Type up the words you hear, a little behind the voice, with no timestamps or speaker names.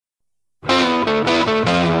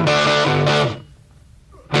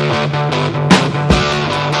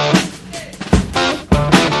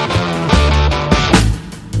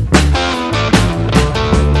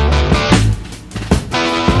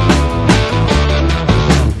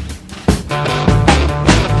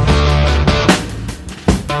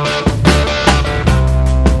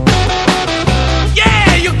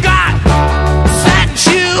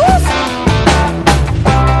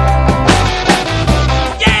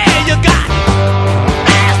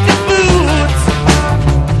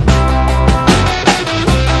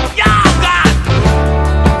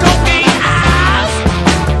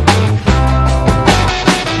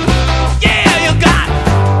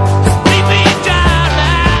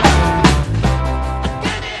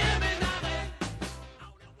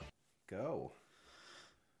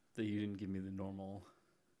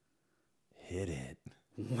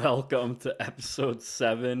Welcome to episode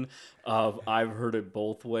 7 of I've Heard It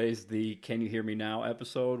Both Ways, the Can You Hear Me Now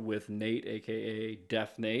episode with Nate, aka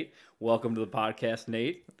Deaf Nate. Welcome to the podcast,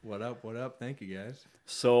 Nate. What up? What up? Thank you, guys.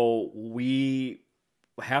 So we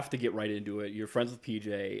have to get right into it. You're friends with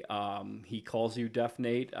PJ. He calls you Deaf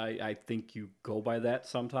Nate. I think you go by that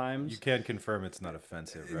sometimes. You can confirm it's not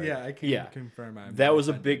offensive, right? Yeah, I can confirm. That was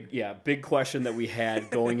a big question that we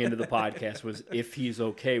had going into the podcast was if he's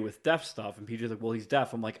okay with deaf stuff. And PJ's like, well, he's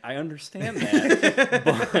deaf. I'm like, I understand that,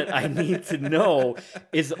 but I need to know,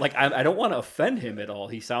 is it like, I don't want to offend him at all.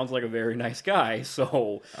 He sounds like a very nice guy.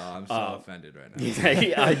 So I'm so offended right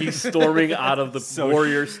now. He's storming out of the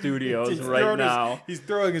Warrior Studios right now. He's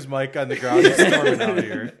throwing his mic on the ground and storming out of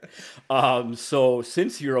here. So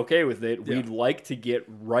since you're okay with it, we'd like to get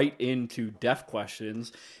right into deaf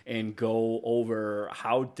questions and go over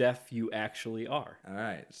how deaf you actually are. All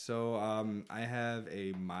right. So I have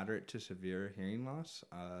a moderate to severe hearing loss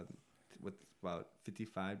with about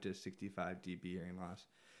 55 to 65 dB hearing loss,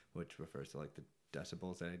 which refers to like the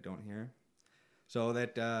decibels that I don't hear. So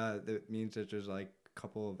that means that there's like a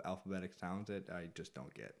couple of alphabetic sounds that I just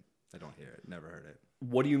don't get. I don't hear it. Never heard it.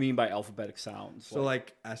 What do you mean by alphabetic sounds? So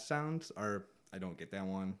like S sounds are, I don't get that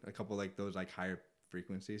one. A couple like those like higher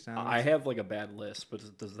frequency sounds. I have like a bad lisp, but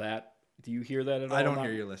do you hear that at all? I don't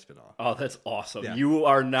hear your lisp at all. Oh, that's awesome. Yeah. You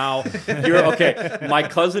are now, you're okay. My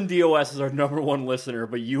cousin DOS is our number one listener,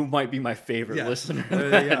 but you might be my favorite listener.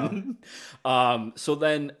 There you go. So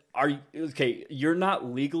then you're not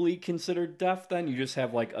legally considered deaf then? You just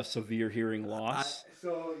have like a severe hearing loss?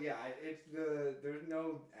 There's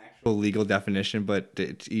no actual legal definition, but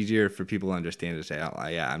it's easier for people to understand to say, oh,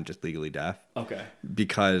 yeah, I'm just legally deaf. Okay.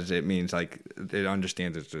 Because it means like it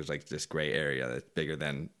understands that there's like this gray area that's bigger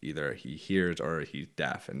than either he hears or he's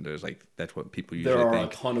deaf, and there's like that's what people usually think. There are a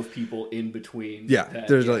ton of people in between. Yeah,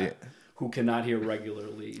 who cannot hear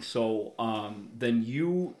regularly. So then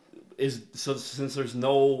since there's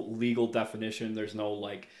no legal definition, there's no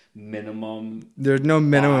like minimum. There's no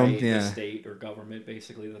minimum. By the state or government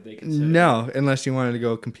basically that they consider. No, unless you wanted to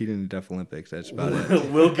go compete in the Deaf Olympics. That's about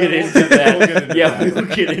it. We'll get into that. We'll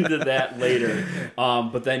get into that later.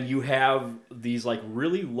 But then you have these like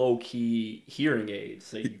really low key hearing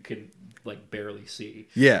aids that you can like barely see.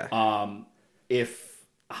 Yeah.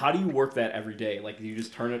 How do you work that every day? Like, do you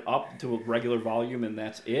just turn it up to a regular volume and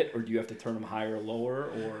that's it, or do you have to turn them higher or lower,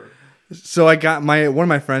 or? So I got one of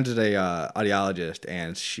my friends is a audiologist,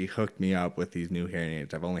 and she hooked me up with these new hearing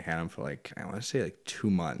aids. I've only had them for like, I want to say like 2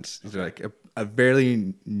 months. These are like a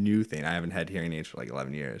fairly new thing. I haven't had hearing aids for like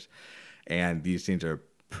 11 years, and these things are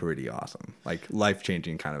pretty awesome, like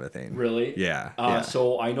life-changing kind of a thing. Really? Yeah.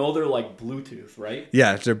 So I know they're like Bluetooth, right?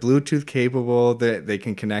 Yeah, they're Bluetooth capable. They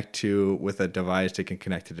can connect to with a device. They can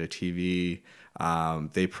connect to their TV.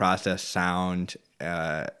 They process sound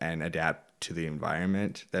and adapt to the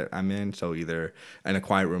environment that I'm in. So either in a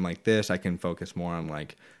quiet room like this, I can focus more on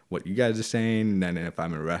like what you guys are saying, and then if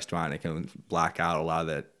I'm in a restaurant, I can block out a lot of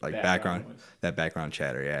that like background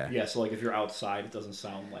chatter. Yeah. So like if you're outside, it doesn't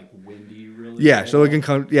sound like windy, really. Yeah. So it can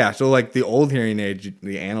come. Yeah. So like the old hearing aids,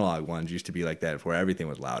 the analog ones, used to be like that, where everything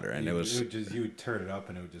was louder, and you would turn it up,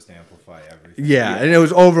 and it would just amplify everything. Yeah, and it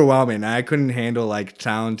was overwhelming. I couldn't handle like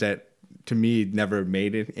sounds that, to me, never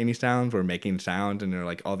made any sounds, were making sounds, and there were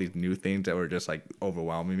like all these new things that were just like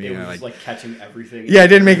overwhelming me. It was just like catching everything. Yeah, it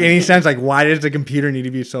didn't make any sense. Like, why does the computer need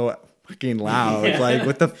to be so fucking loud? It's like,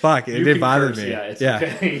 what the fuck? It did bother me. Yeah.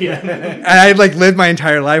 Okay. And I like lived my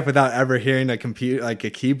entire life without ever hearing a computer, like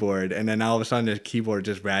a keyboard, and then all of a sudden the keyboard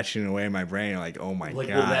just ratcheting away in my brain. Like, oh my god! Will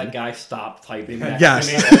that guy stop typing? Yes.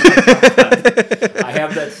 I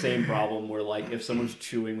have that same problem where like if someone's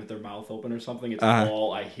chewing with their mouth open or something, it's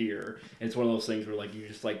all I hear. And it's one of those things where like you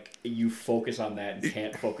just like you focus on that and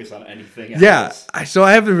can't focus on anything else. Yeah. So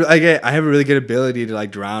I have a really good ability to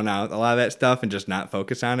like drown out a lot of that stuff and just not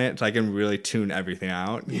focus on it. So I can really tune everything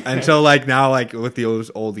out. And so like now like with the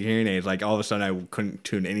old hearing aids, like all of a sudden I couldn't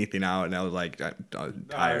tune anything out, and I was like I'm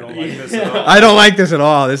tired. I don't like this at all. I don't like this at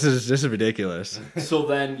all. This is ridiculous. So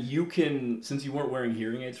then you can, since you weren't wearing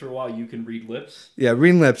hearing aids for a while, you can read lips? Yeah,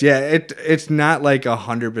 reading lips. Yeah, it's not like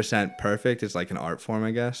 100% perfect. It's like an art form,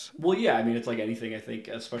 I guess. Well, yeah, I mean, it's like anything, I think,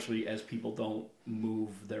 especially as people don't move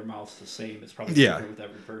their mouths the same. It's probably different with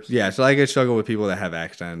every person. Yeah, so like I struggle with people that have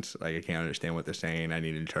accents. Like I can't understand what they're saying. I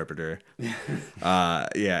need an interpreter.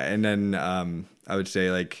 And then I would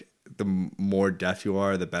say like the more deaf you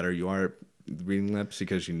are, the better you are reading lips,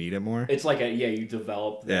 because you need it more. It's like you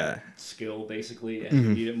develop that skill basically, and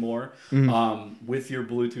you need it more. With your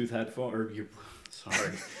Bluetooth headphone or your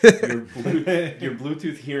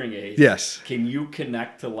Bluetooth hearing aid. Yes. Can you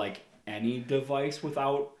connect to like any device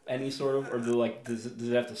without any sort of, or does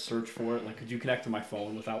it have to search for it? Like, could you connect to my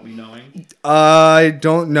phone without me knowing? I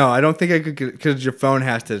don't know. I don't think I could, because your phone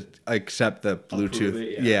has to accept the Bluetooth. Approve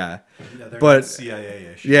it, yeah. Yeah, they're But- not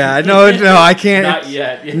CIA-ish. Yeah, no, I can't. Not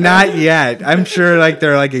yet. Yeah. Not yet. I'm sure like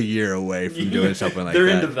they're like a year away from doing something like They're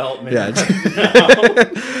that. in development. Yeah.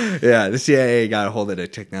 Right now. Yeah, the CIA got a hold of the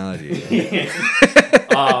technology.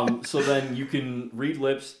 So then you can read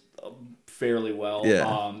lips fairly well.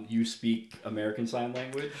 Yeah. You speak American Sign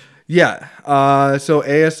Language. Yeah. So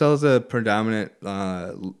ASL is a predominant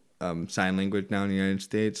sign language now in the United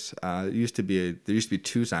States. There used to be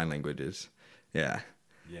 2 sign languages. Yeah.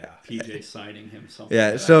 Yeah. PJ signing him something.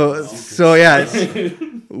 Yeah. that I don't know. So yeah,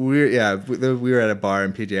 we were at a bar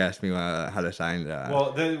and PJ asked me how to sign.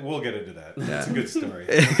 Well, then we'll get into that. Yeah. It's a good story.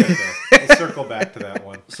 We'll get there. We'll circle back to that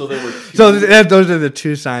one. So there were those are the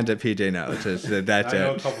 2 signs that PJ knows. That's I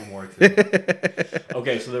know a it. couple more too.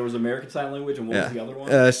 okay. So there was American Sign Language, and what was the other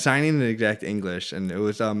one? Signing the exact English, and it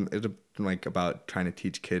was like about trying to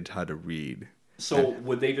teach kids how to read. So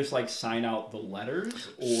would they just like sign out the letters,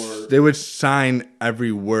 or They would sign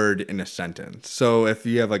every word in a sentence. So if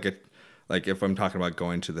you have if I'm talking about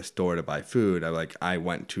going to the store to buy food, I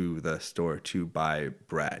went to the store to buy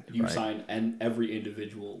bread. you right? sign every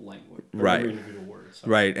individual language, or Right. Every individual word.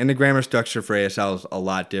 Sorry. Right, and the grammar structure for ASL is a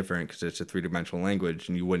lot different because it's a 3-dimensional language,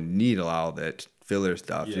 and you wouldn't need a lot of that filler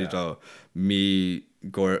stuff. Yeah. So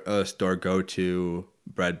store go to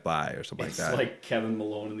bread buy or something It's like that. like Kevin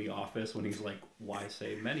Malone in The Office when he's like, "Why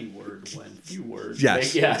say many words when few words?"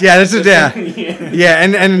 Yes. Like, Yeah, this is yeah. Yeah,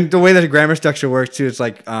 and the way that the grammar structure works too, it's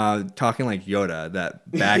like talking like Yoda.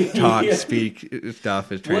 That back talk Yeah. speak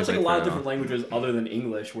stuff is Well, it's like translated. a lot of very different languages other than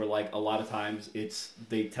English, where like a lot of times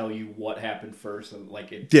they tell you what happened first, and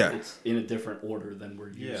like it's in a different order than we're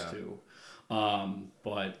used to.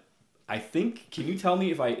 But I think, can you tell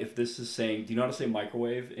me if this is saying? Do you know how to say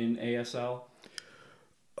microwave in ASL?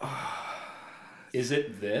 Is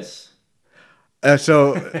it this?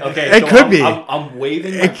 So Okay, it so could be. I'm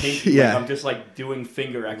waving my pinky. yeah. Like I'm just like doing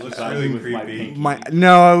finger exercises really with my creepy. pinky.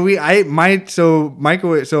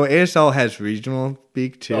 Microwave. So ASL has regional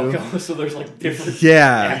speak too. Okay, so there's like different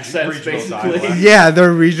Yeah. accents Regional basically. dialect. Yeah,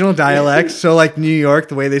 they're regional dialects. So like New York,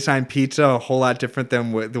 the way they sign pizza, a whole lot different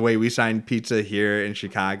than the way we sign pizza here in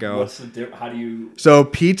Chicago. What's the how do you? So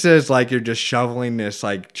pizza is like you're just shoveling this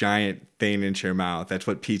like giant thing into your mouth. That's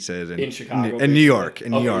what pizza is In Chicago, in New York, Okay,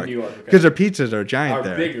 New York, okay. because their pizzas are giant Are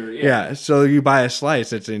there. bigger, yeah. So you buy a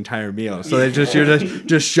slice, it's an entire meal. So they just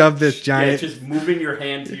shove this Yeah, giant. it's just moving your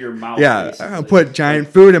hand to your mouth. Yeah, basically. I put giant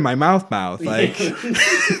food in my mouth. Like, so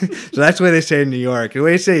that's the way they say in New York. The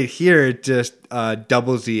way they say it here, it's just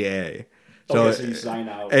double ZA. Okay, so you sign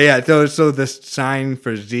out. Yeah, so the sign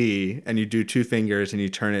for Z, and you do 2 fingers, and you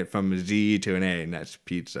turn it from a Z to an A, and that's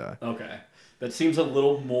pizza. Okay. That seems a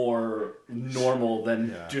little more normal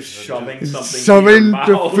than just shoving something Shoving to your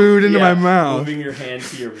the mouth. food into my mouth. Moving your hand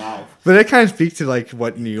to your mouth. But it kind of speaks to like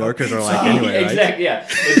what New Yorkers are like anyway, right? Exactly, yeah.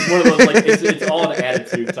 It's one of those, like, it's all an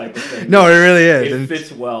attitude type of thing. No, it really is. It And-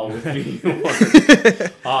 fits well with New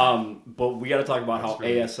York. But we got to talk about how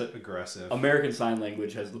It's really aggressive. American Sign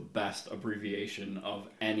Language has the best abbreviation of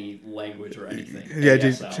any language or anything. Yeah,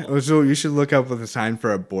 dude. ASL. So you should look up with a sign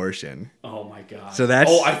for abortion. Oh my god. So that's-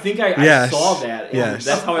 Oh, I think I Yes. saw that. And Yes.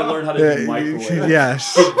 That's how I learned how to do microwave.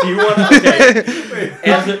 Yes. Do you want to? Okay. Wait,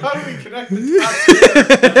 As a- how do we connect the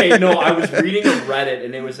dots? Okay, no, I was reading a Reddit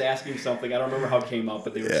and it was asking something. I don't remember how it came up,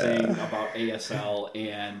 but they were saying about ASL,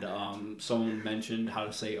 and someone mentioned how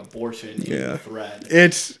to say abortion in the thread.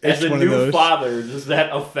 It's As a one new of those. father, does that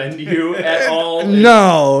offend you at all?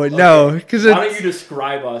 No, Okay. because Why don't you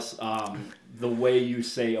describe us the way you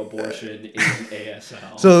say abortion in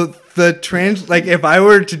ASL? so the if I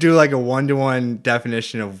were to do like a 1-to-1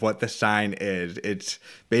 definition of what the sign is, it's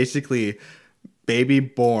basically baby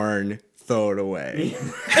born, throw it away.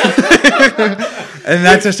 And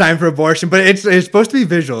that's a sign for abortion, but it's supposed to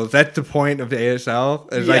be visuals. That's the point of the ASL.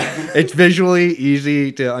 It's like it's visually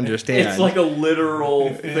easy to understand. it's like a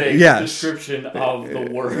literal thing, Yes. description of the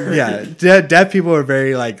word. Yeah, deaf people are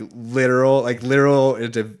very like literal. Like literal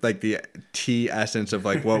is like the T essence of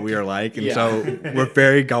like what we are like, and so we're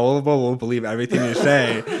very gullible. We'll believe everything you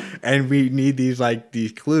say, and we need these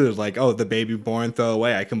clues. Like, oh, the baby born, throw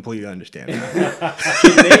away. I completely understand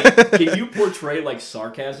that. Can you portray like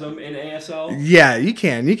sarcasm in ASL? Yeah, you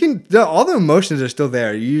can. All the emotions are still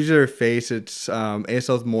there. You use your face. It's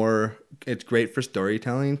ASL's more. It's great for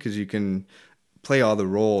storytelling because you can play all the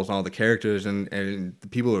roles and all the characters, and the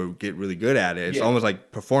people who get really good at it. It's almost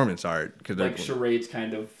like performance art because Like charades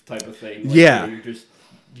kind of type of thing. Like, Yeah. where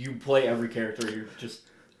you play every character. You're just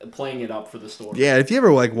playing it up for the story. Yeah, if you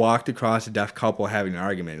ever like walked across a deaf couple having an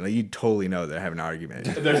argument, like you totally know they're having an argument.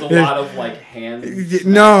 There's a lot of like hands.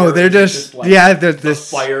 No, they're just like, yeah, there's the this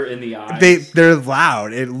fire in the eyes. they're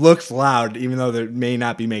loud. It looks loud, even though they may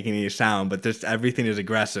not be making any sound. But just everything is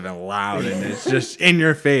aggressive and loud, and it's just in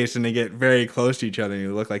your face. And they get very close to each other, and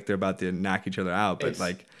you look like they're about to knock each other out. But It's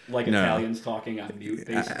like Italians talking on mute,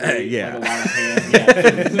 basically. yeah. Like a lot of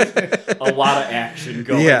hands. Yeah. A lot of action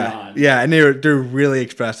going on. yeah, and they're really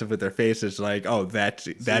expressive with their faces. Like, oh, that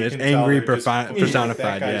So is you can tell angry they're just fucking- personified.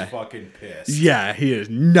 That guy's Yeah, fucking pissed. yeah, he is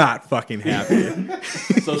not fucking happy.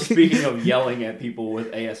 So speaking of yelling at people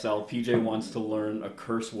with ASL, PJ wants to learn a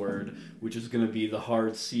curse word, which is going to be the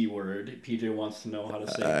hard C word. PJ wants to know how to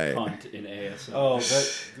say cunt in ASL.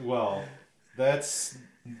 Oh, that's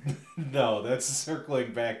no, that's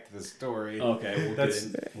circling back to the story. Okay,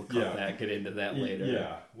 we'll yeah. get into that later.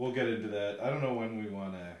 Yeah, we'll get into that. I don't know when we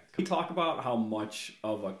want to. Can we talk about how much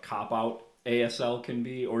of a cop-out ASL can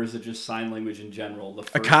be, or is it just sign language in general?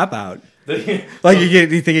 A cop out. The, Like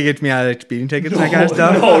you think it gets me out of speeding tickets and that kind of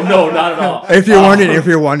stuff? No, not at all. If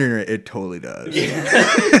you're wondering, it totally does.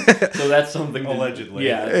 Yeah. So that's something Allegedly.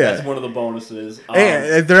 Yeah, that's one of the bonuses.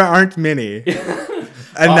 Hey, there aren't many,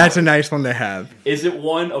 and that's a nice one to have. Is it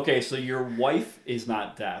one? Okay, so your wife is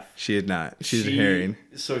not deaf. She is not. She's hearing.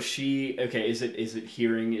 So is it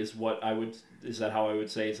hearing? Is that how I would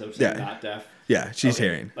say it? So saying not deaf. Yeah, she's Okay.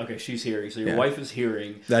 hearing. Okay, she's hearing. So your wife is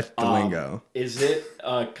hearing. That's the lingo. Is it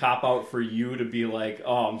a cop out for you to be like,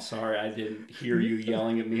 "Oh, I'm sorry, I didn't hear you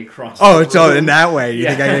yelling at me across"? Oh, the so room? in that way, you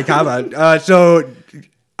think I get a cop out? So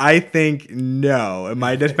I think no. In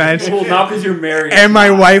my defense, Well, not because you're married. and my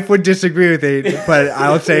wife would disagree with it, but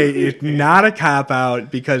I'll say it's not a cop out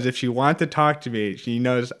because if she wants to talk to me, she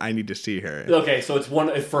knows I need to see her. Okay, so it's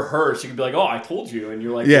one for her. She could be like, "Oh, I told you," and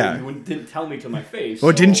you're like, Yeah. "You didn't tell me to my face."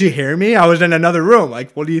 Well, so- didn't you hear me? I was in another room.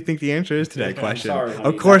 Like, what do you think the answer is to that question? I'm sorry, honey,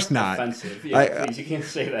 of course that's not. Offensive. Yeah, please, you can't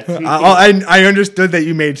say that. To me. I understood that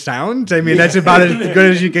you made sounds. I mean, that's about as good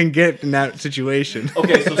as you can get in that situation.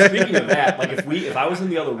 Okay, so speaking of that, like if I was in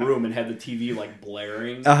the other room and had the TV like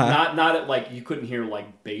blaring, not at like you couldn't hear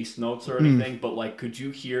like bass notes or anything, but like could you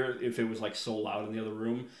hear if it was like so loud in the other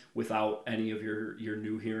room without any of your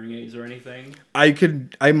new hearing aids or anything?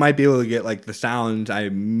 I might be able to get like the sounds. I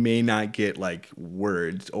may not get like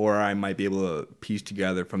words, or I might be able to piece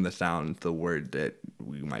together from the sounds the word that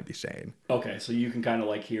we might be saying. Okay, so you can kind of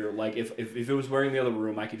like hear like if it was wearing the other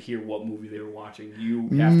room, I could hear what movie they were watching. You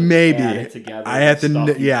have to add it together. I have to.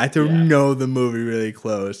 I have to Yeah. know the movie really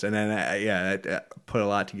close, and then I put a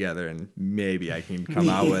lot together, and maybe I can come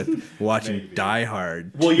out with watching Die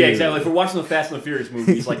Hard. Well, yeah, 2. exactly. If we're watching the Fast and the Furious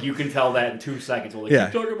movies, like you can tell that in 2 seconds. Well, like, Yeah.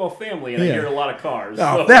 keep talking about family, and I Yeah. hear a lot of cars.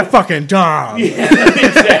 Oh, so- that fucking Dom! Yeah,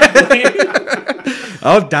 exactly.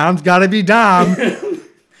 Oh, Dom's got to be Dom.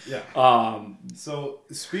 Yeah. So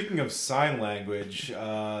speaking of sign language,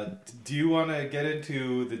 do you want to get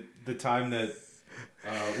into the time that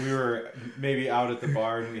we were maybe out at the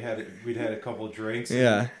bar and we'd had a couple drinks?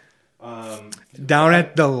 Yeah. And, Down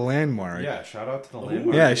at the Landmark. yeah. Shout out to the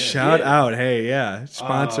landmark. Yeah, shout Yeah. out. Hey, yeah.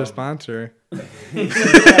 Sponsor. We'll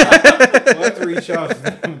have to reach out to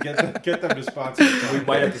them, get them to sponsor. the We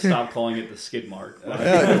might have podcast. to stop calling it the skid mark.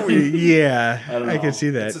 Yeah, I don't I know. can see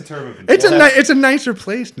that. It's a term of It's endearment. it's a nicer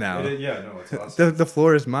place now. Yeah, no, it's awesome. The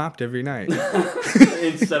floor is mopped every night.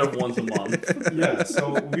 Instead of once a month. Yeah,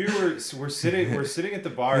 so we're sitting at the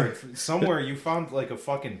bar. And somewhere you found like a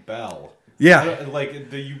fucking bell. Yeah. Like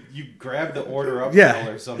you grabbed the order up Yeah. bell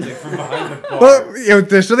or something from behind the bar.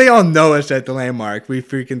 Well, so they all know us at the Landmark. We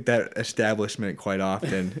frequent that establishment quite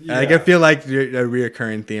often. Yeah. Like, I feel like a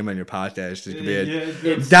reoccurring theme on your podcast is to be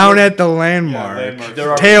It's- down at the Landmark. Landmark. There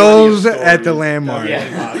are Tales plenty of at the stories. Landmark.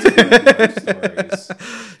 Yeah.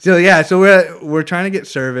 So yeah, so we're trying to get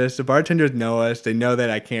service. The bartenders know us. They know that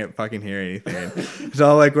I can't fucking hear anything.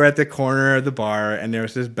 So like we're at the corner of the bar, and there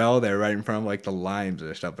was this bell there right in front of like the limes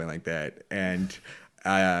or something like that. And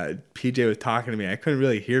PJ was talking to me. I couldn't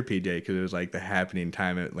really hear PJ because it was like the happening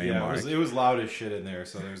time at Yeah, Landmark. it was loud as shit in there,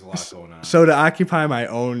 so there's a lot going on. So to occupy my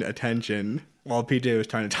own attention while PJ was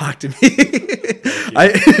trying to talk to me,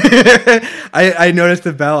 I noticed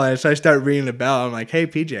the bell, and so I start ringing the bell. I'm like, "Hey,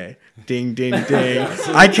 PJ, ding, ding, ding!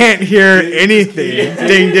 I can't hear anything.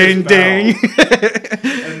 Ding, ding, ding!"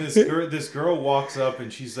 And this girl walks up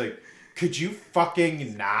and she's like, "Could you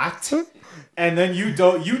fucking not?" And then you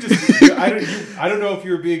just I don't know if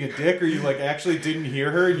you were being a dick or you like actually didn't hear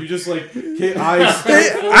her and you just like hit eyes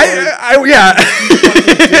Yeah.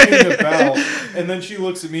 digging the bell. And then she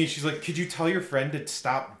looks at me, she's like, "Could you tell your friend to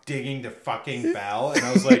stop digging the fucking bell?" And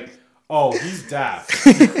I was like, "Oh, he's deaf."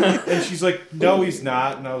 And she's like, "No, he's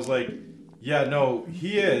not." And I was like, Yeah, no,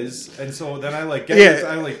 he is. And so then I like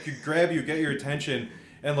grab you, get your attention,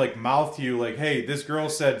 and like mouth you like, hey, this girl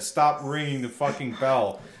said stop ringing the fucking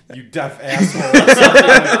bell, you deaf asshole, or something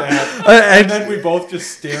like that. And then we both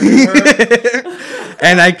just stare at her.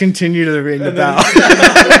 And I continue to ring the bell.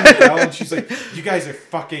 And she's like, you guys are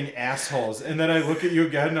fucking assholes. And then I look at you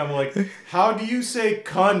again and I'm like, how do you say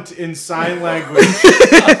cunt in sign language?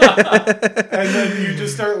 And then you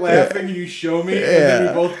just start laughing and you show me. And then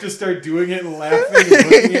we both just start doing it and laughing and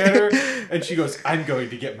looking at her. And she goes, I'm going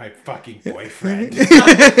to get my fucking boyfriend. And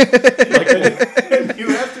you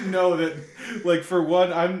have to know that, like, for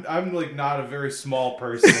one, I'm like not a very small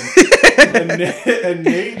person. And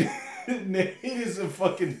Nate is a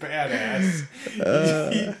fucking badass.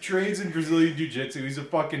 He trains in Brazilian Jiu-Jitsu. He's a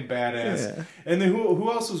fucking badass. Yeah. And then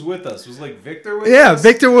who else was with us? Was like Victor with us? Yeah,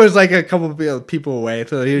 Victor was like a couple of people away,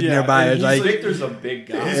 so he was nearby. Like, Victor's a big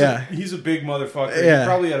guy. He's a big motherfucker. Yeah. He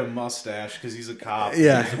probably had a mustache because he's a cop.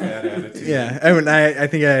 Yeah. He has a bad attitude. Yeah, I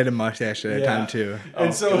think I had a mustache at that time too.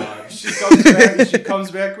 And she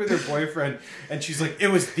comes back with her boyfriend, and she's like, it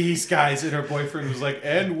was these guys, and her boyfriend was like,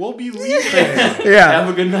 and we'll be leaving. Yeah. Have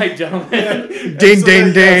a good night, gentlemen. Ding,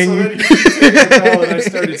 ding, ding. So then he took the bell, and I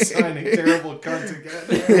started signing terrible cunts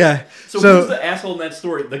again. Yeah. So who's the asshole in that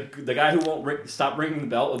story? The guy who won't stop ringing the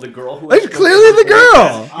bell, or the girl who? It's clearly the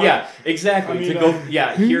girl. Yeah, exactly.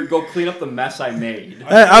 Go clean up the mess I made.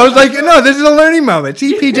 I was like, no, this is a learning moment.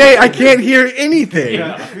 See, PJ, I can't hear anything.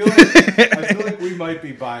 Yeah, I feel like we might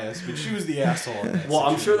be biased, but she was the asshole. Well,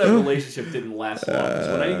 I'm sure that relationship didn't last long.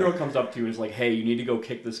 So when any girl comes up to you and is like, "Hey, you need to go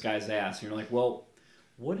kick this guy's ass," and you're like, "Well,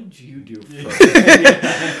 what did you do first?"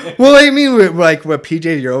 Well, I mean, like, with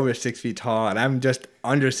PJ, you're over 6 feet tall, and I'm just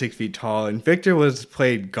under 6 feet tall. And Victor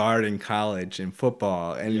played guard in college in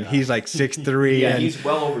football, and he's like 6'3". Yeah, and he's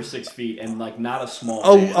well over 6 feet and like not a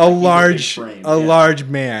small man. a Like, large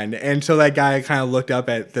man. And so that guy kind of looked up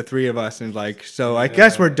at the three of us and like, so I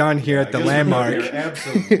guess we're done here at the landmark.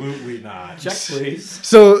 Absolutely not. Check, please.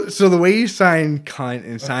 So the way you sign cunt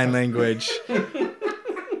in sign language.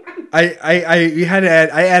 I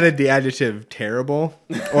added the adjective terrible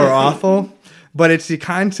or awful, but it's the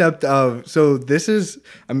concept of,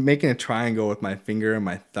 I'm making a triangle with my finger and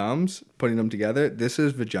my thumbs, putting them together. This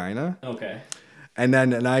is vagina. Okay. And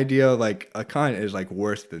then an idea like a cunt is like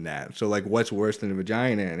worse than that. So like what's worse than a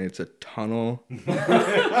vagina? And it's a tunnel.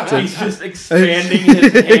 He's just expanding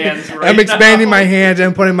his hands right I'm expanding my hands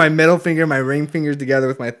and putting my middle finger, my ring fingers together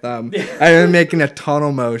with my thumb. I'm making a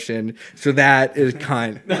tunnel motion. So that is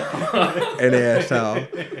cunt in ASL.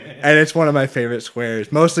 And it's one of my favorite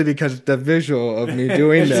swears, mostly because it's the visual of me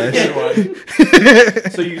doing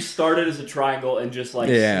this. So you started as a triangle and just like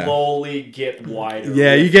slowly get wider.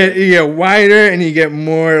 Yeah, you get wider and you get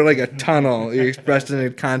more like a tunnel. You're expressing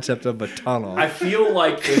the concept of a tunnel. I feel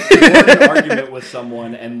like if you're in an argument with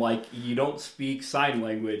someone and like you don't speak sign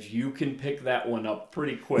language, you can pick that one up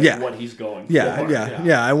pretty quick. What he's going for.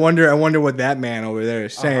 Yeah. I wonder what that man over there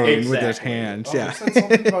is saying with his hands. You said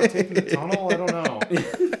something about taking the tunnel. I don't know.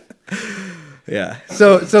 Yeah.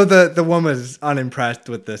 So the woman was unimpressed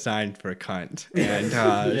with the sign for cunt, and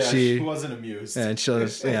she wasn't amused. And so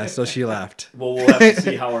she left. Well, we'll have to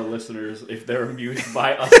see how our listeners, if they're amused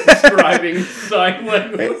by us describing sign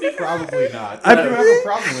language. Probably not. If you have a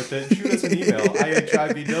problem with it, shoot us an email,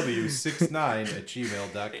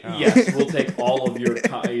 ihibw69@gmail.com. Yes, we'll take all of your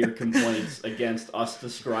complaints against us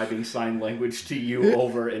describing sign language to you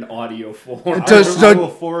over an audio form. I will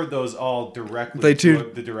forward those all directly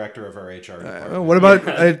to the director of our HR department. What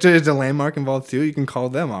about is a landmark involved too? You can call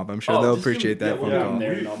them up. I'm sure they'll appreciate that phone call.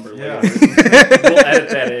 Their number later. We'll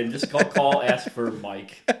edit that in. Just call, ask for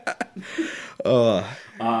Mike. We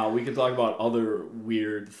can talk about other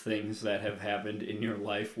weird things that have happened in your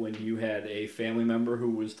life when you had a family member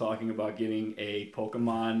who was talking about getting a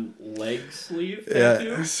Pokemon leg sleeve tattoo.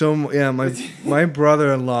 Yeah. So my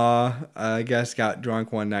brother-in-law, I guess, got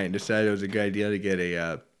drunk one night and decided it was a good idea to get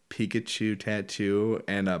a Pikachu tattoo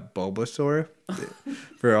and a Bulbasaur.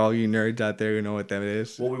 For all you nerds out there who know what that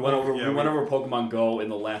is. Well, we went over Pokemon Go in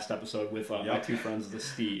the last episode with my two friends, the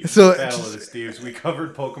Steves. So Battle of the Steves. We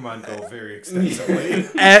covered Pokemon Go very extensively.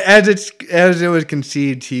 As it was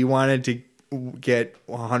conceived, he wanted to get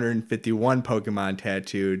 151 Pokemon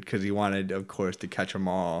tattooed because he wanted, of course, to catch them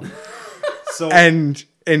all. And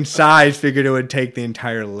in size, figured it would take the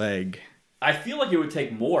entire leg. I feel like it would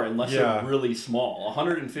take more unless they're really small.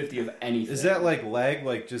 150 of anything. Is that like leg,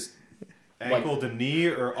 like just Ankle to knee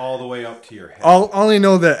or all the way up to your head? I'll only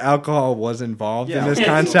know that alcohol was involved in this okay.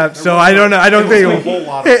 concept, There so was I don't know. I don't there was think a whole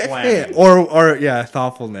lot of planning. or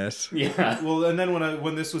thoughtfulness. Yeah. Well, and then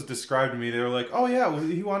when this was described to me, they were like, "Oh yeah, well,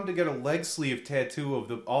 he wanted to get a leg sleeve tattoo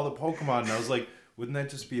of all the Pokemon," and I was like, "Wouldn't that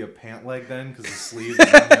just be a pant leg then? Because the sleeve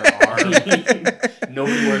is on their arm."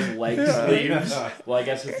 Nobody wears leg sleeves. Well, I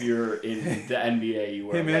guess if you're in the NBA, you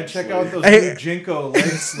wear. Hey man, leg check sleeves. out those Hey. new Jinko leg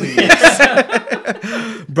sleeves.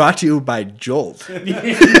 Brought to you by Jolt.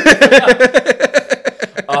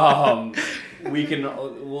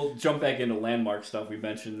 We'll jump back into landmark stuff. We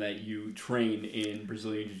mentioned that you train in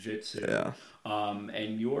Brazilian Jiu-Jitsu. Yeah.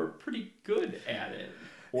 And you're pretty good at it.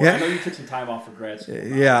 Or Yeah. I know you took some time off for grad school.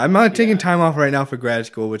 Yeah, I'm not taking time off right now for grad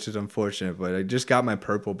school, which is unfortunate, but I just got my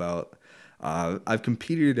purple belt. I've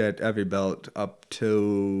competed at every belt up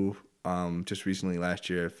to just recently last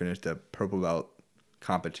year. I finished a purple belt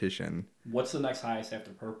competition. What's the next highest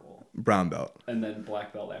after purple? Brown belt. And then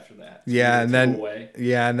black belt after that. So Yeah, you and get two then away.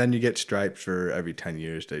 and then you get stripes for every 10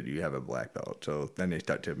 years that you have a black belt. So then they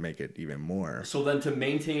start to make it even more. So then to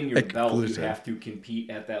maintain your belt, Exclusive. you have to compete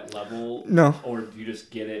at that level? No. Or do you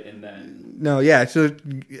just get it and then... No, yeah. So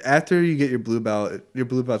after you get your blue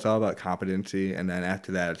belt's all about competency, and then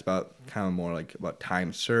after that, it's about kind of more like about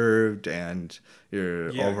time served and your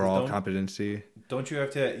Yeah, 'cause overall don't- competency. Don't you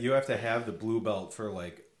have to have the blue belt for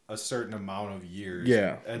like a certain amount of years?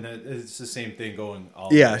 Yeah. And then it's the same thing going all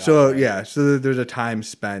the Yeah. way So up, right? yeah. So there's a time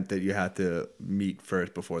spent that you have to meet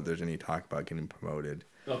first before there's any talk about getting promoted.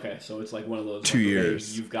 Okay, so it's like one of those... 2 like, okay,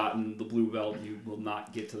 years. you've gotten the blue belt, you will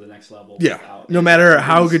not get to the next level Yeah. without... No matter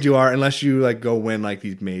how good you are, unless you like go win like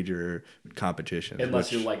these major competitions.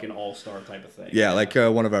 Unless which- you're like an all-star type of thing. Yeah, like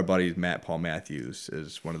one of our buddies, Paul Matthews,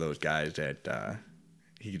 is one of those guys that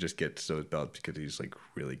he just gets those belts because he's like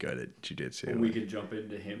really good at jiu-jitsu. We could jump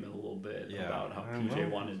into him in a little bit Yeah. about how I PJ will.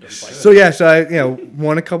 wanted to fight. So yeah, so I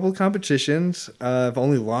won a couple of competitions. I've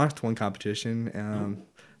only lost one competition.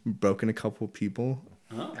 Broken a couple of people.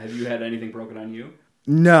 Huh? Have you had anything broken on you?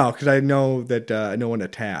 No, because I know that I know when to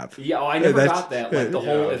tap. Yeah, I never That's- got that. Like the Yeah.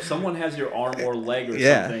 whole, if someone has your arm or leg or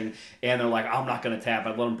Yeah. something, and they're like, "I'm not going to tap,"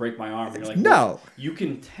 I'd let them break my arm. And you're like, No. well, you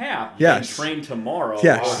can tap. Yes. And train tomorrow.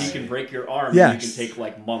 Yes. Or he can break your arm. Yes. And you can take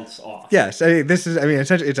like months off. Yes,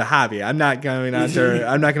 essentially, it's a hobby. I'm not going out there.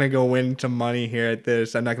 I'm not going to go win some money here at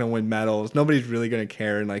this. I'm not going to win medals. Nobody's really going to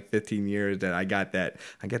care in like 15 years that I got that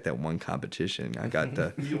one competition. I got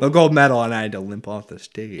the gold medal, and I had to limp off the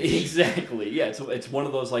stage. Exactly. Yeah. It's one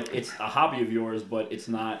of those like it's a hobby of yours, but it's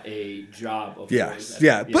not a job of Yes, yours.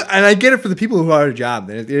 yeah, but and I get it for the people who are a job.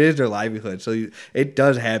 It is their livelihood, so it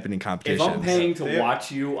does happen in If competitions. I'm paying to They have- watch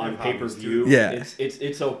you on they have pay per hobbies, view, too. Yeah.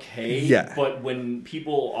 it's okay. Yeah. But when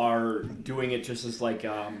people are doing it just as like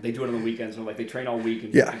they do it on the weekends, or like they train all week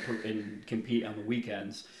and, Yeah. and compete on the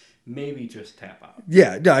weekends, maybe just tap out.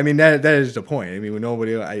 Yeah, no, I mean that is the point. I mean, when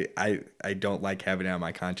nobody, I don't like having it on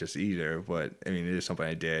my conscience either. But I mean, it is something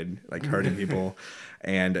I did, like hurting people,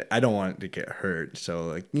 and I don't want it to get hurt. So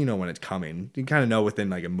like, when it's coming, you kind of know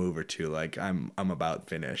within like a move or two, like I'm about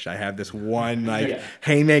finished. I have this one like Yeah.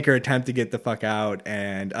 haymaker attempt to get the fuck out,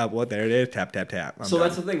 and there it is, tap tap tap. I'm So done.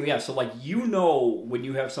 that's the thing, yeah. So like when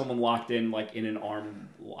you have someone locked in like in an arm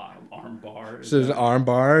bar. So there's arm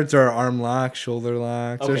bars or arm locks, shoulder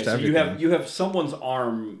locks. Okay, There's so everything. you have someone's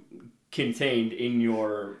arm contained in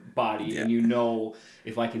your body, and you know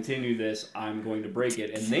if I continue this, I'm going to break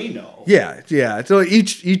it, and they know. Yeah. So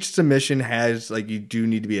each submission has like you do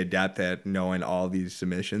need to be adept at knowing all these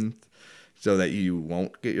submissions, so that you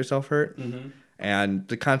won't get yourself hurt, and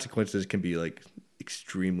the consequences can be like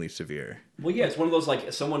extremely severe. Well, yeah, it's one of those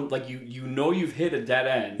like someone like you know you've hit a dead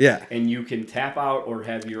end, Yeah. and you can tap out or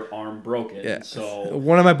have your arm broken. Yeah. So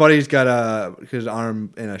One of my buddies got his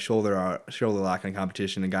arm in a shoulder lock in a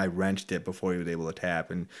competition. The guy wrenched it before he was able to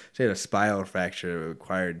tap, and he had a spinal fracture. It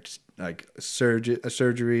required like a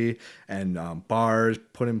surgery and bars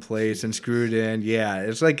put in place and screwed in. Yeah,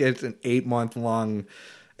 it's an 8-month long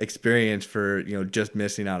experience for just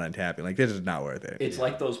missing out on tapping. Like, this is not worth it. it's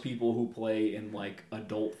like those people who play in like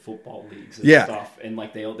adult football leagues and Yeah. stuff, and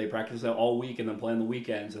like they practice that all week and then play on the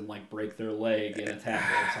weekends and like break their leg in a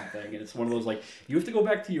tackle or something. And it's one of those like you have to go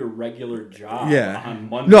back to your regular job on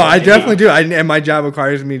Monday. No, I definitely do. And my job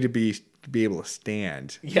requires me to be able to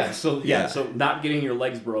stand. Yeah, so not getting your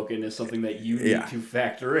legs broken is something that you need to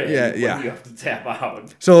factor in when you have to tap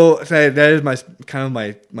out. So that is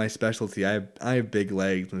my specialty. I have big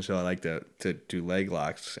legs, and so I like to do leg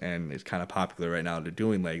locks, and it's kind of popular right now to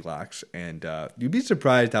doing leg locks. And you'd be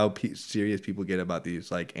surprised how serious people get about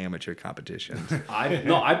these like amateur competitions.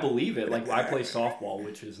 I believe it. Like I play softball,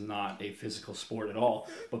 which is not a physical sport at all,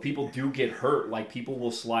 but people do get hurt. Like people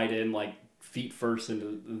will slide in like feet first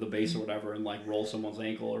into the base or whatever and like roll someone's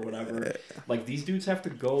ankle or whatever. Like these dudes have to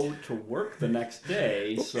go to work the next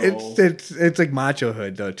day, so it's like macho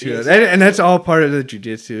hood though too, Exactly. and that's all part of the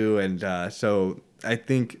jiu-jitsu. And so I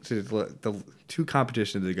think the 2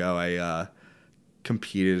 competitions ago I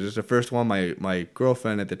competed. It was the first one. My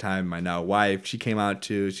girlfriend at the time, my now wife, she came out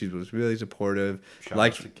too. She was really supportive. Shout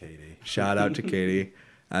out to Katie. Shout out to Katie.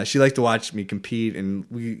 She liked to watch me compete, and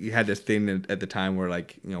we had this thing at the time where,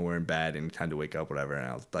 like, you know, we're in bed and time to wake up, whatever, and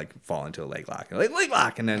I'll like fall into a leg lock, and leg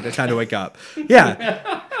lock, and then it's time to wake up.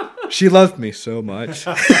 Yeah, she loved me so much.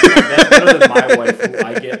 that's better than my wife. Who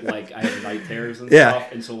I get like I have night terrors and Yeah.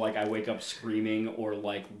 stuff, and so like I wake up screaming or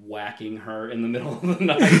like whacking her in the middle of the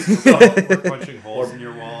night. So, Or punching holes in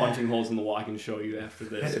your wall. punching holes in the wall. I can show you after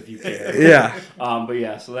this if you care. Yeah, But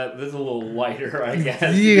yeah, so this is a little lighter, I guess.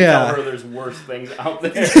 Yeah. You can tell her there's worse things out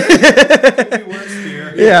there. Could be worse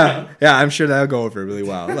here. yeah. I'm sure that'll go over really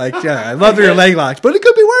well. Like, yeah, I love your leg locks, but it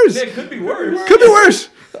could be worse. It could be worse. Could be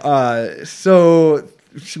worse. So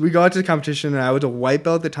we go out to the competition, and I was a white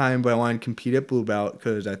belt at the time, but I wanted to compete at blue belt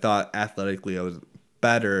because I thought athletically I was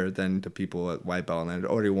better than the people at white belt, and I'd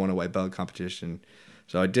already won a white belt competition.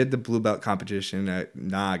 So I did the blue belt competition at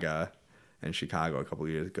Naga in Chicago a couple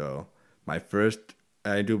years ago.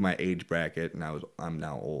 I do my age bracket, and I'm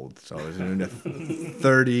now old, so I was in the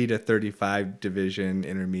 30 to 35 division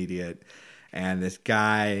intermediate, and this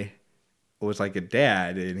guy was like a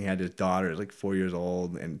dad, and he had his daughter, like 4 years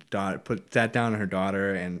old, and sat down her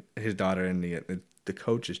daughter and his daughter in the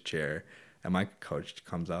coach's chair, and my coach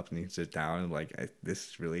comes up and he sits down and like, this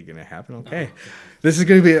is really gonna happen? Okay, this is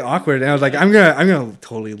gonna be awkward. And I was like, I'm gonna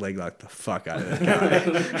totally leg lock the fuck out of this guy.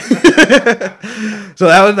 So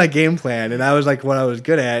that was my game plan, and that was like what I was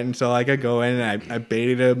good at. And so like I go in and I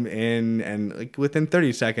baited him in, and like within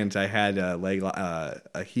 30 seconds I had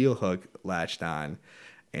a heel hook latched on.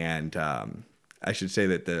 And I should say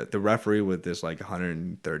that the referee was this like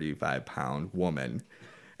 135-pound woman,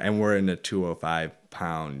 and we're in the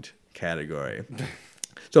 205-pound category.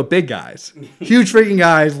 So big guys, huge freaking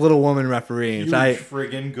guys, little woman refereeing. Huge So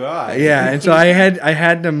friggin' guy. yeah, and so I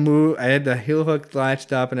had to move. I had the heel hook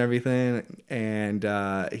latched up and everything, and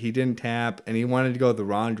he didn't tap, and he wanted to go the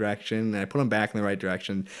wrong direction. And I put him back in the right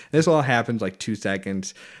direction. This all happens like 2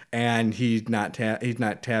 seconds, and he's not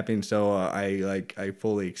tapping. So I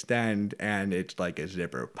fully extend, and it's like a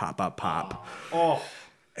zipper, pop, pop, pop. Oh.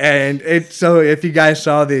 And so if you guys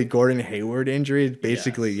saw the Gordon Hayward injury,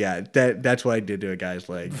 basically, that's what I did to a guy's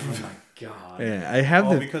leg. Oh my god. Yeah, I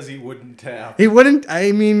have Because he wouldn't tap. He wouldn't.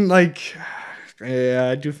 I mean, like, yeah,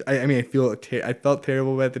 I do. I mean, I felt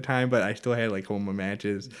terrible at the time, but I still had like home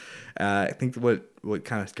matches. I think what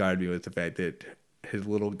kind of scarred me was the fact that his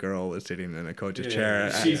little girl was sitting in a coach's chair.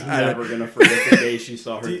 She's never gonna forget the day she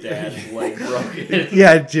saw her dad's leg broken.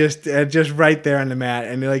 Yeah, just right there on the mat,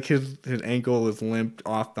 and like his ankle was limped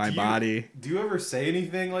off my body. Do you ever say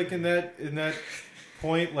anything like in that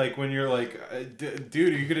point, like when you're like,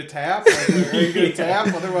 dude, are you gonna tap? Like, are you gonna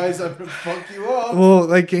tap? Otherwise, I'm gonna fuck you up. Well,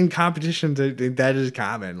 like in competitions, that is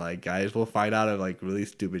common. Like guys will fight out of like really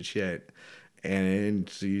stupid shit, and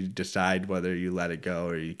so you decide whether you let it go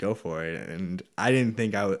or you go for it. And I didn't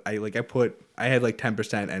think I had like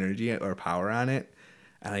 10% energy or power on it,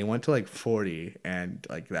 and I went to like 40, and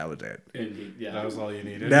like that was it. And That was all you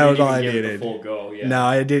needed. That was all I Give it the needed. full go. Yeah.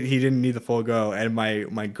 No, he didn't need the full go. And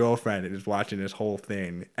my girlfriend is watching this whole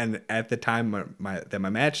thing. And at the time that my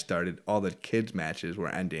match started, all the kids' matches were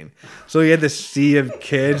ending. So you had this sea of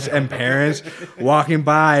kids and parents walking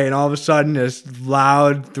by, and all of a sudden this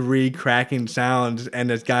loud 3 cracking sounds and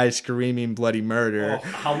this guy screaming bloody murder. Oh,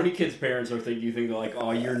 how many kids' parents do you think they're like,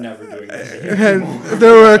 oh, you're never doing this again?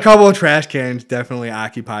 There were a couple of trash cans definitely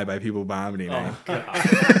occupied by people vomiting. Oh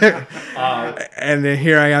god. And then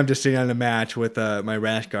here I am just sitting on the match with my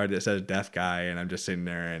rash guard that says deaf guy, and I'm just sitting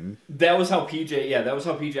there and That was how PJ. Yeah, that was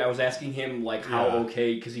how PJ. I was asking him like how Yeah.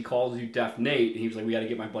 okay, because he calls you Deaf Nate, and he was like, we got to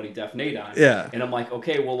get my buddy Deaf Nate on. Yeah. And I'm like,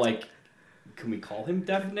 okay, well, like, can we call him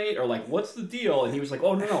Deaf Nate, or like, what's the deal? And he was like,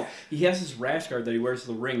 oh no, he has this rash guard that he wears to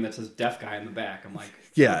the ring that says Deaf Guy in the back. I'm like,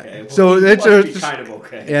 Yeah. okay, well, So he it's must be kind of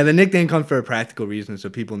okay. Yeah, the nickname comes for a practical reason, so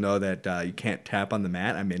people know that you can't tap on the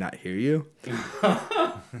mat. I may not hear you.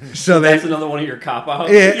 So That's another one of your cop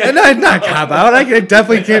outs. yeah, no, it's not cop out. I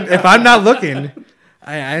definitely can't. If I'm not looking,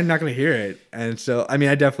 I'm not gonna hear it. And so, I mean,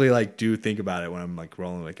 I definitely like do think about it when I'm like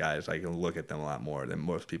rolling with guys. I can look at them a lot more than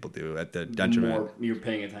most people do at the detriment. More, you're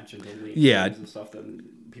paying attention to league Yeah. games and stuff than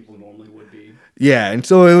people normally would be. Yeah, and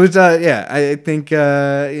so it was. Yeah, I think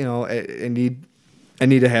I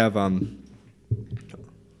need to have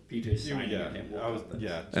PJ's signing Yeah, him. I was.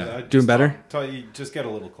 Yeah, Doing better? You just get a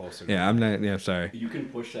little closer. Yeah, I'm not. Yeah, sorry. You can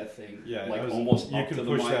push that thing, Yeah, almost you up can to the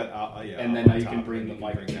push mic, that. and then now you can bring the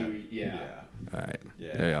mic to All right.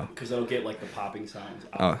 Yeah. There you go. because it'll get like the popping sounds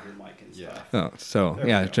out of your mic and stuff. Oh, so There we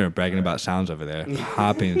yeah, go. sure. Bragging about sounds over there,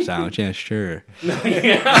 hopping sounds. Yeah, sure.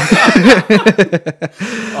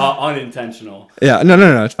 Unintentional. Yeah,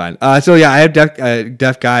 no, it's fine. So yeah, I have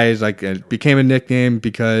deaf guys. Like, it became a nickname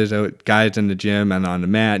because guys in the gym and on the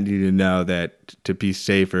mat need to know that to be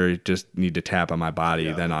safer, just need to tap on my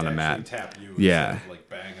body than on the mat. Tap you. Yeah. Instead of, like,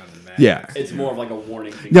 bang on the mat. Yeah. next to It's you. more of like a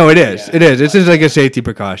warning thing. No, it is. Yeah. It is. It's just like a safety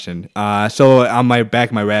precaution. So on my back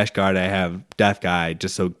of my rash guard, I have deaf guy,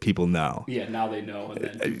 just so people know. Yeah, now they know. And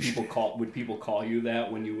then would people call you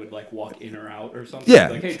that when you would like walk in or out or something? Yeah.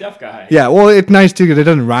 Like, hey, deaf guy. Yeah, well, it's nice too because it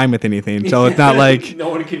doesn't rhyme with anything, so it's not like no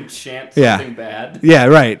one can chant Yeah. something bad. yeah,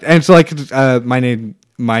 right. And so like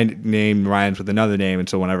my name rhymes with another name, and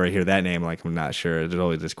so whenever I hear that name, like I'm not sure. There's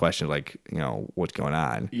always this question, like what's going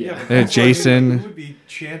on. Yeah. but that's why Jason. you would be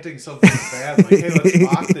chanting something bad, like, "Hey, let's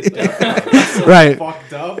mock the deaf guy." That's so Right.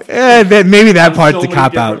 fucked up. Maybe that On part's so the many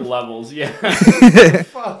cop different out. levels, yeah.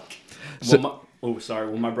 Fuck.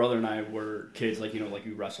 Well, my brother and I were kids, like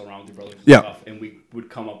you wrestle around with your brothers and Yeah. stuff, and we would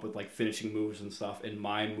come up with like finishing moves and stuff. And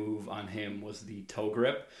my move on him was the toe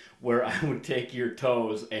grip, where I would take your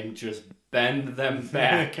toes and just bend them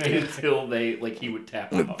back until he would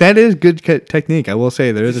tap out. That is good technique. I will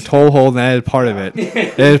say there is a toe hold, and that is part of it.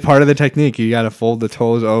 That is part of the technique. You got to fold the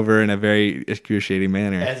toes over in a very excruciating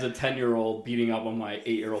manner. As a 10-year-old beating up on my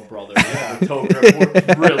 8-year-old brother, the toe grip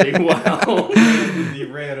worked really well. He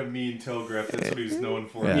ran a mean toe grip. That's what he was known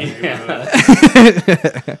for. Yeah. in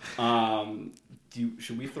the neighborhood.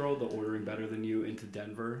 Should we throw the ordering better than you into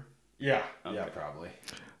Denver? Yeah, Okay. yeah, probably.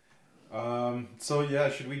 So yeah,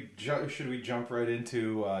 should we jump right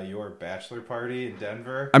into your bachelor party in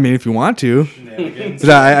Denver? I mean, if you want to. Shenanigans.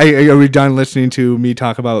 Are we done listening to me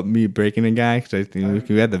talk about me breaking a guy? Because I think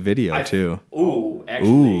we had the video too. Actually,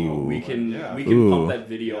 Ooh. we can Yeah. pump that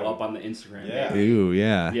video up on the Instagram. Yeah. Ooh,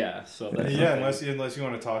 yeah. Yeah. So that's Yeah, something. unless you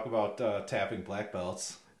want to talk about tapping black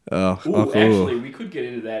belts. Oh, Ooh, cool. actually, we could get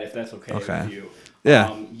into that if that's okay Okay. with you.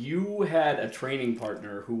 Yeah. You had a training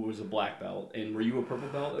partner who was a black belt, and were you a purple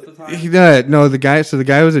belt at the time? No, the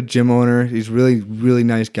guy was a gym owner. He's really, really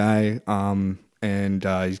nice guy. And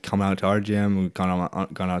he's come out to our gym. We've gone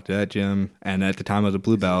out to that gym. And at the time, I was a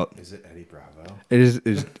blue belt. Is it Eddie Bravo?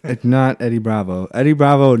 It's not Eddie Bravo. Eddie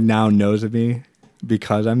Bravo now knows of me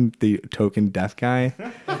because I'm the token deaf guy.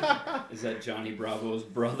 Is that Johnny Bravo's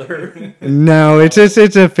brother? No, it's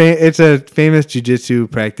a famous jiu-jitsu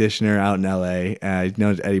practitioner out in L.A. He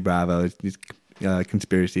knows Eddie Bravo. He's a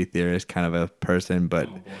conspiracy theorist kind of a person, but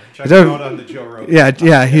Check him out on the Joe Rogan. yeah,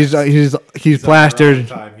 podcast. he's on plastered around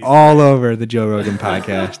the time. He's all great. over the Joe Rogan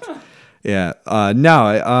podcast. Yeah, I'm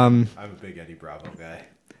a big Eddie Bravo guy.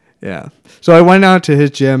 yeah. So I went out to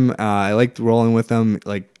his gym. I liked rolling with him.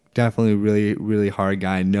 Like, definitely really, really hard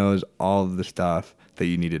guy. Knows all of the stuff that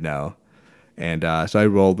you need to know. And so I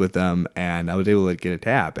rolled with them, and I was able to get a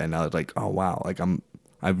tap. And I was like, oh wow, like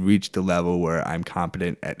I've reached the level where I'm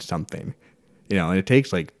competent at something. And it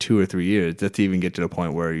takes like 2 or 3 years just to even get to the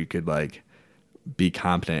point where you could like be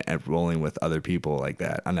competent at rolling with other people like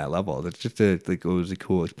that on that level. It's just it was a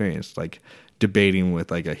cool experience, like debating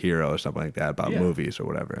with like a hero or something like that about movies or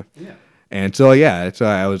whatever. Yeah. And so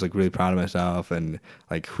I was like really proud of myself, and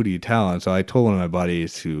like, who do you tell? And so I told one of my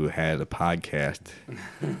buddies who had a podcast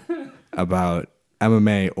about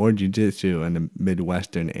MMA or jiu-jitsu in the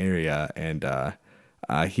Midwestern area, and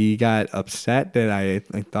he got upset that I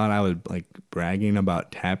thought I was like bragging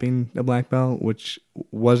about tapping the black belt, which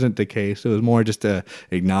wasn't the case. It was more just a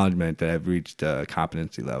acknowledgement that I've reached a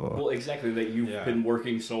competency level. Well, exactly, that you've been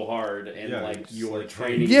working so hard and Yeah, like it's your like,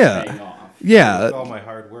 training yeah. is paying off. Yeah. With all my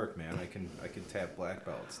hard work, man, I can tap black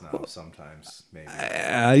belts now sometimes, maybe.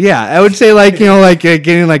 Yeah, I would say like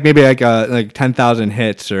getting like maybe like 10,000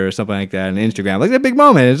 hits or something like that on Instagram, like a big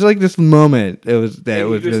moment. It's like this moment. It was And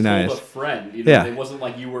was you really just nice. told a friend. Yeah. It wasn't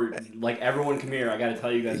like you were like, everyone come here. I got to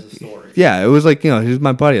tell you guys a story. Yeah, it was like he's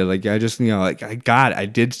my buddy. Like I just like I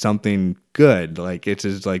did something good. Like it's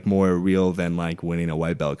just like more real than like winning a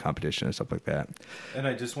white belt competition and stuff like that. And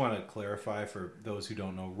I just want to clarify for those who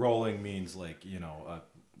don't know, rolling means like, a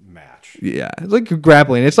match. Yeah, it's like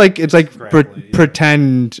grappling. It's like Grappling, yeah.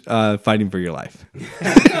 pretend fighting for your life.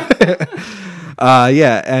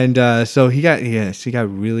 And so he got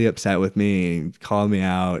really upset with me and called me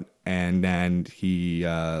out. and then he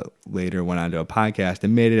later went on to a podcast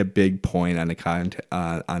and made it a big point on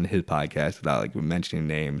the on his podcast without like mentioning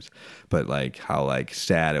names, but like how like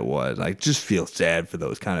sad it was. I just feel sad for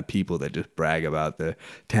those kind of people that just brag about the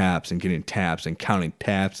taps and getting taps and counting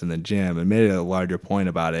taps in the gym, and made it a larger point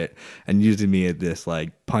about it and using me as this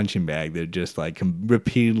like punching bag. They're just like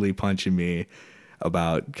repeatedly punching me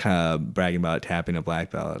about kind of bragging about tapping a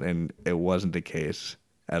black belt, and it wasn't the case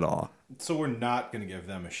at all. So we're not going to give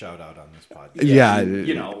them a shout out on this podcast. Yeah.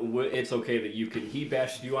 You know, it's okay that he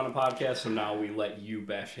bashed you on a podcast, so now we let you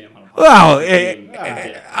bash him on a podcast. Well, Being a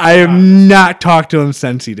dick. I have not talked to him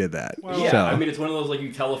since he did that. Yeah, so. I mean, it's one of those, like,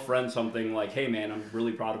 you tell a friend something like, hey, man, I'm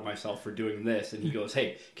really proud of myself for doing this. And he goes,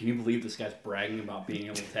 hey, can you believe this guy's bragging about being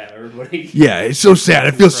able to tap everybody? Yeah, it's so sad.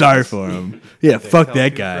 I feel sorry for him. Yeah, They fuck tell that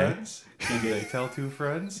two guy. Friends, and they tell two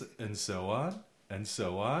friends, and so on, and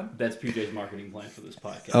so on. That's PJ's marketing plan for this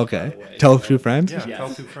podcast. Okay. By the way. Tell So, two friends? Yeah, Yes.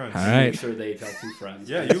 tell two friends. All right. Make sure they tell two friends.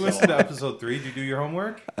 Yeah, And you so listened to on. episode 3. Did you do your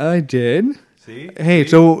homework? I did. See? Hey,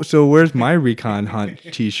 See? so where's my Recon Hunt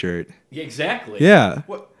t-shirt? Yeah, exactly. Yeah.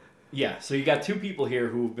 What? Yeah, so you got two people here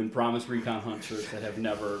who've been promised Recon Hunt shirts that have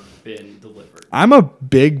never been delivered. I'm a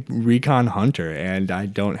big Recon hunter, and I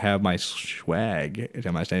don't have my swag.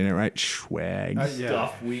 Am I saying it right? Swag. Yeah,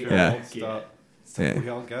 Stuff we sure. all get. Stuff Yeah. we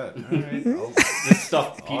all get. All right. It's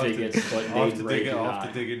stuff I'll have PJ to- gets, but I'll have Nate to and Ray dig, do I'll have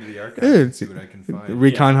not. to dig into the Yeah, archives and it's- see what I can find.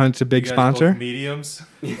 Recon Hunt's a big You guys both sponsor. mediums.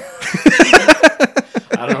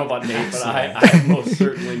 I don't know about Nate, but I'm most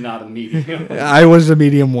certainly not a medium. I was a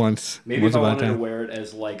medium once. Maybe Once if I upon a wanted to time. wear it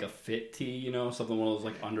as like a fit tee, you know, something one of those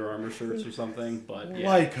like Under Armour shirts or something. But yeah,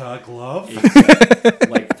 Like a glove.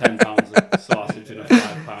 like 10 pounds of sausage in a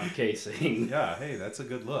 5-pound casing. Yeah, hey, that's a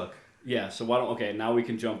good look. Yeah, so okay, now we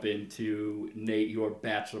can jump into Nate, your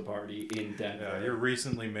bachelor party in Denver. Yeah, you're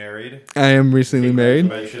recently married. I am recently married.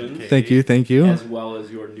 Congratulations. Thank you. As well as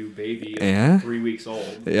your new baby, Yeah. 3 weeks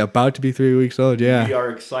old. About to be 3 weeks old, We yeah. are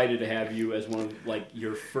excited to have you as one of like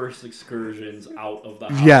your first excursions out of the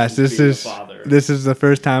house. Yes, as this being a is father. the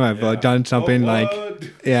first time I've Yeah. done something Oh, like, what?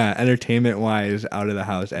 yeah, entertainment-wise out of the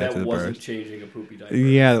house that after the wasn't birth. changing a poopy diaper.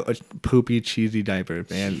 Yeah, a poopy, cheesy diaper,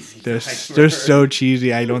 man. Cheesy They're diaper. so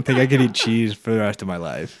cheesy. I don't think I could eat cheese for the rest of my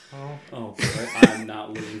life. Oh, boy, I'm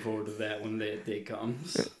not looking forward to that when that day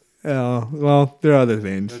comes. Oh, well, there are other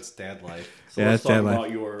things. That's dad life. So Yeah, let's that's talk that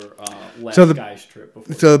about your last So the- guy's trip.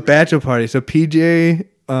 Before So we- bachelor party. So PJ,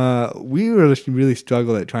 we really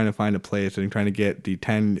struggled at trying to find a place and trying to get the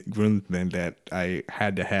 10 groomsmen that I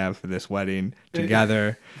had to have for this wedding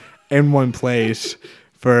together in one place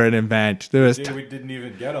for an event. There was Dude, we didn't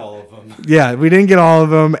even get all of them. yeah, we didn't get all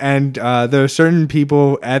of them, and there were certain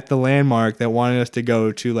people at the landmark that wanted us to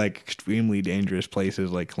go to like extremely dangerous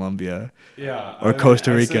places like Colombia. Yeah. Or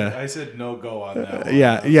Costa Rica. I said no go on that one.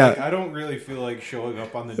 yeah, I was yeah. like, I don't really feel like showing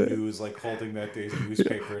up on the news like holding that day's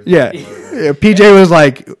newspaper. And Yeah, murder. yeah, PJ was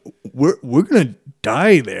like, "We're gonna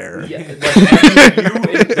die there." Yeah, like, having you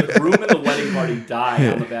and the groom and the wedding party die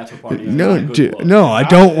on the bachelor party. is No, not a good dude, look. no, I Not-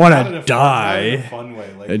 don't want not in to a fun- not in a die. fun way,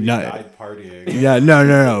 like we Not- died partying. Yeah,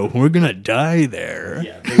 no, we're gonna die there.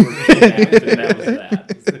 Yeah, they were kidnapped, and that was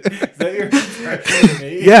that. Is that your impression of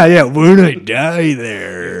me? Yeah, we're gonna die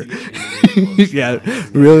there. Yeah,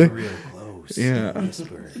 really? Real close. Yeah.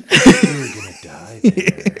 Whisper. We were gonna die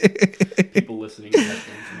there. People listening to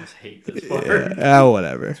headphones must hate this part.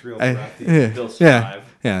 Whatever. It's real I- breathy. yeah, They'll yeah, survive.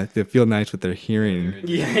 yeah. They feel nice with their hearing.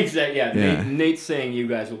 Yeah, exactly. Yeah, Yeah. Nate's saying you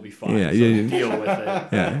guys will be fine. Yeah, so yeah. deal with it.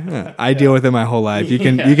 Yeah. I deal with it my whole life. You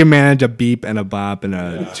Yeah. can manage a beep and a bop and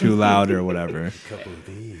a too loud or whatever. Couple of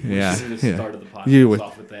these. Yeah, We're just gonna start yeah. the podcast You with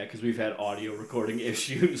off with that because we've had audio recording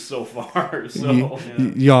issues so far. So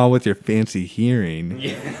y'all with your fancy hearing.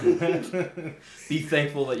 yeah, be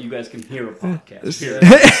thankful that you guys can hear a podcast.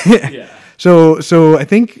 Yeah. So I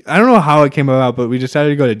think I don't know how it came about, but we decided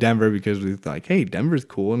to go to Denver because we thought, like, hey, Denver's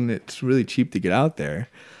cool and it's really cheap to get out there.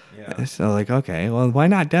 Yeah. So like, okay, well, why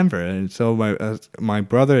not Denver? And so my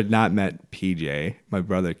brother had not met PJ, my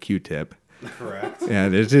brother Q-Tip. Correct. Yeah,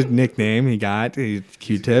 there's his nickname he got. He's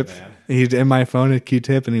Q-Tip. He's a good man. He's in my phone as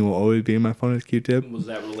Q-Tip, and he will always be in my phone as Q-Tip. Was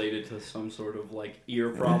that related to some sort of like ear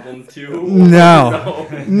problem too? No.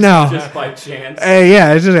 No. Just by chance. Hey,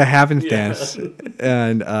 yeah, it's just a happenstance.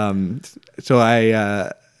 And so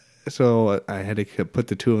I had to put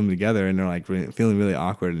the two of them together, and they're like feeling really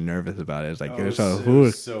awkward and nervous about it. It's like, Oh, so it who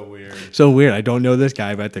was is so weird. so weird. I don't know this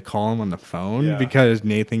guy, but I have to call him on the phone Yeah. because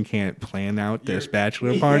Nathan can't plan out this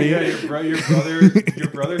bachelor party. Yeah, your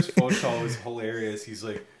brother's phone call was hilarious. He's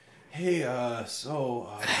like, "Hey, this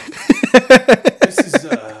is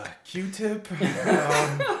Q-Tip.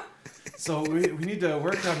 So we need to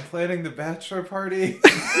work on planning the bachelor party."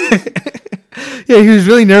 Yeah, he was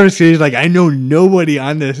really nervous. He's like, I know nobody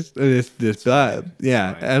on this.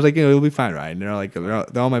 Yeah, I was like, it'll be fine, Ryan.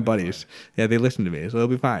 They're all my buddies. Yeah, they listen to me, so it'll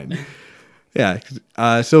be fine. Yeah.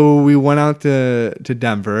 So we went out to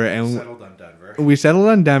Denver and we settled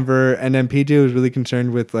on Denver, and then PJ was really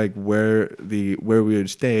concerned with like where we would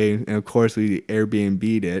stay, and of course we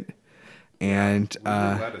Airbnb'd it. And we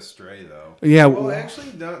were led astray though. Yeah. Well,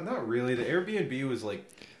 actually, not really. The Airbnb was like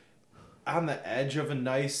on the edge of a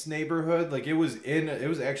nice neighborhood. Like it was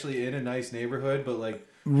actually in a nice neighborhood, but like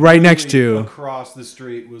right next to across the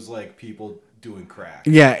street was like people doing crack.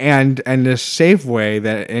 Yeah, and the Safeway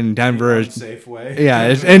that in Denver is Safeway. Yeah,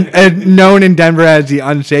 it's and known in Denver as the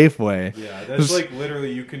unsafe way. Yeah, that's like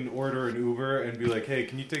literally you can order an Uber and be like, "Hey,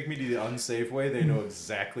 can you take me to the unsafe way?" They know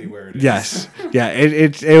exactly where it is. Yes, yeah,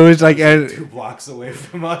 it was like 2 blocks away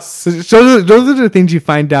from us. So those are the things you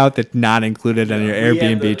find out that's not included on your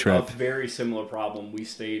Airbnb trip. A very similar problem. We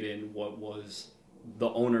stayed in what was. The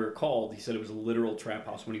owner called. He said it was a literal trap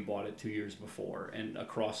house when he bought it 2 years before, and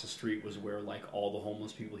across the street was where like all the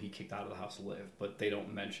homeless people he kicked out of the house live. But they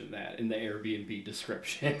don't mention that in the Airbnb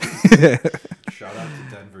description. Shout out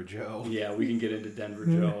to Denver Joe. Yeah, we can get into Denver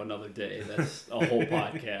Joe another day. That's a whole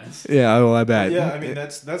podcast. Yeah, well, I bet. Yeah, I mean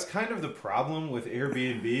that's kind of the problem with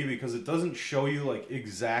Airbnb because it doesn't show you like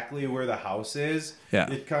exactly where the house is.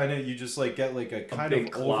 Yeah. It kind of you just like get like a kind big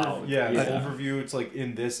of cloud. an overview. It's like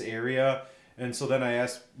in this area. And so then I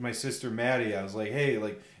asked my sister Maddie, I was like, hey,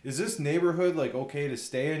 like, is this neighborhood, like, okay to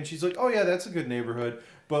stay in? She's like, oh, yeah, that's a good neighborhood.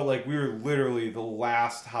 But, like, we were literally the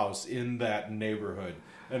last house in that neighborhood.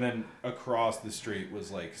 And then across the street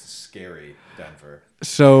was, like, scary Denver.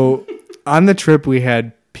 So on the trip, we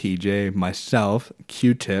had PJ, myself,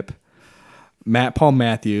 Q-Tip, Paul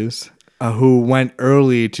Matthews, who went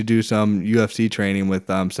early to do some UFC training with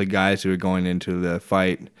some guys who were going into the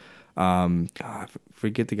fight. I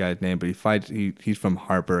forget the guy's name, but he's from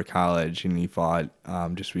Harper College, and he fought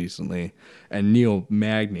just recently. And Neil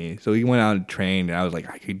Magny. So he went out and trained, and I was like,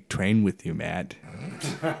 I could train with you, Matt.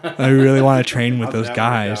 I really want to train with those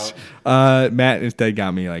guys. Matt instead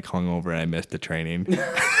got me like hungover, and I missed the training.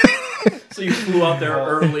 So you flew out there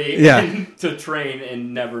early to train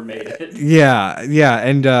and never made it. Yeah,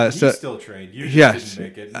 and he still trained. You just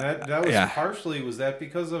didn't make it. And that was partially, was that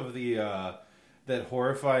because of the that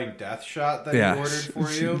horrifying death shot that he ordered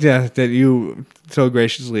for you? Yeah, that you so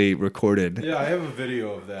graciously recorded. Yeah, I have a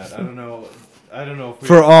video of that. I don't know if we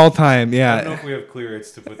for all time. Yeah, I don't know if we have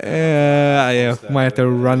clearance to put that. Might have to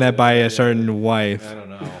run that by a certain wife. I don't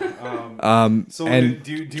know. So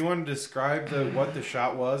do you want to describe what the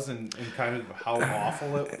shot was and kind of how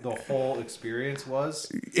awful the whole experience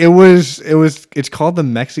was? It's called the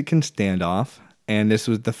Mexican standoff. And this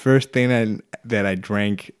was the first thing that I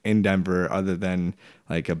drank in Denver other than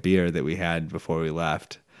like a beer that we had before we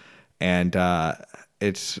left. And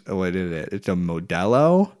it's a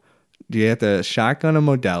Modelo. You have to shotgun a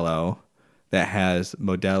Modelo that has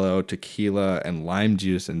Modelo, tequila, and lime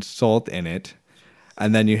juice and salt in it.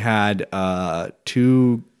 And then you had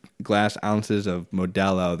 2 glass ounces of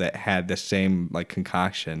Modelo that had the same like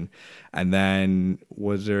concoction. And then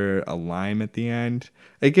was there a lime at the end?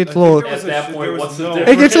 It gets a little. At that point, what's the difference?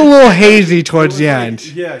 It gets a little hazy towards the end.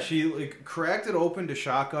 Yeah, she like cracked it open to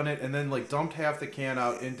shotgun it, and then like dumped half the can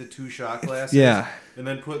out into 2 shot glasses. Yeah. And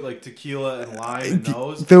then put like tequila and lime in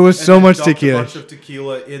those. There was so much tequila. A bunch of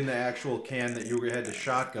tequila in the actual can that you had to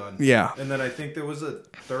shotgun. Yeah. And then I think there was a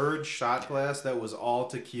 3rd shot glass that was all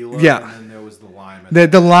tequila. Yeah. And then there was the lime.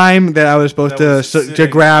 The lime that I was supposed to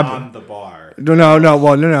grab on the bar. No.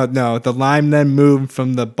 The lime then moved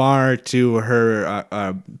from the bar to her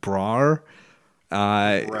bra.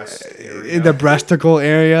 In the breasticle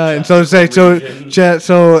area, and so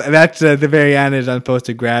that's at the very end is I'm supposed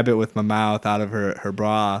to grab it with my mouth out of her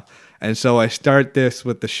bra, and so I start this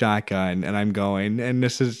with the shotgun, and I'm going, and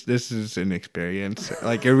this is an experience.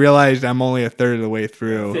 Like I realized I'm only a third of the way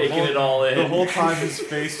through, taking it all in. The whole time his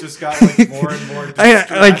face just got like more and more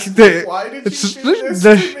distressed. Why did you do this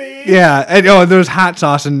to me? Yeah, and there's hot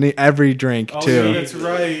sauce in every drink too. Yeah, that's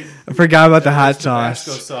right. I forgot about the hot sauce.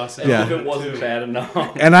 Tabasco sauce. Yeah, if it wasn't bad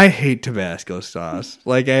enough. And I hate Tabasco sauce.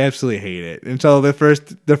 Like I absolutely hate it. And so the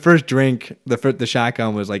first drink, the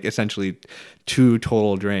shotgun was like essentially 2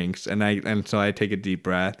 total drinks. And so I take a deep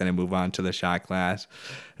breath and I move on to the shot glass.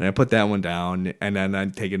 And I put that one down, and then I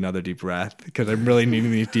take another deep breath because I'm really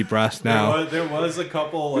needing these deep breaths now. There was a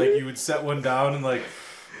couple like you would set one down and like.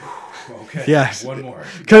 Okay. Yes. One more.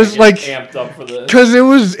 Because Get like, amped up for this. because it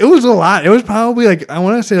was a lot. It was probably like, I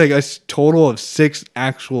want to say like a total of 6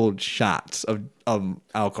 actual shots of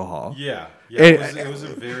alcohol. Yeah. It was a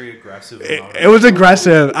very aggressive amount. It was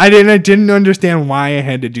aggressive. I didn't understand why I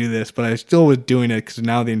had to do this, but I still was doing it because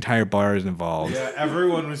now the entire bar is involved. Yeah,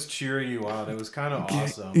 everyone was cheering you on. It was kind of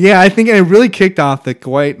awesome. Yeah, I think it really kicked off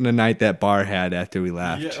quite the night that bar had after we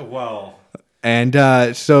left. Yeah, well, And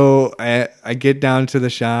so I get down to the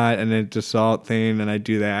shot and it's the salt thing, and I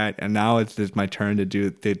do that, and now it's just my turn to do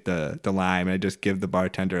the lime. And I just give the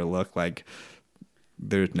bartender a look like,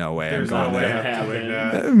 there's no way there's I'm no going way there. I'm doing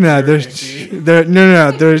that. No,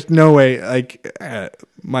 Certainty. there's no way. Like,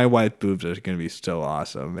 my wife's boobs are gonna be so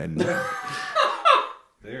awesome, and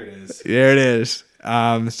There it is. there it is.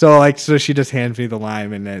 So she just hands me the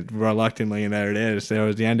lime, and then reluctantly, and there it is. That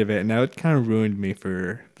was the end of it, and that kind of ruined me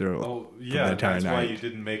for the Yeah, entire that's night. why you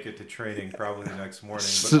didn't make it to training probably the next morning.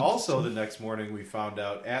 So- But also the next morning we found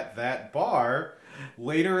out at that bar,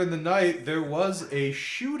 later in the night, there was a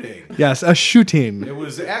shooting. Yes, a shooting. It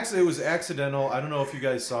was accidental. I don't know if you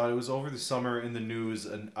guys saw it. It was over the summer in the news,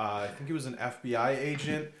 and I think it was an FBI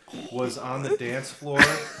agent was on the dance floor.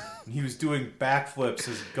 And he was doing backflips.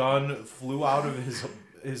 His gun flew out of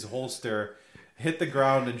his holster, hit the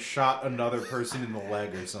ground, and shot another person in the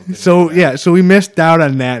leg or something. So like that. so we missed out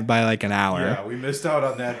on that by like an hour. Yeah, we missed out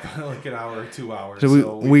on that by like an hour or 2 hours.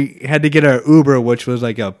 So we had to get our Uber, which was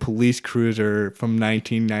like a police cruiser from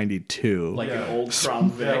 1992. Like Yeah. an old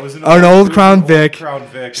Crown Vic. Yeah, it was Oh, an old it was Crown an Vic, Crown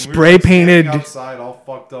Vic. And we were, spray like, standing painted- outside, all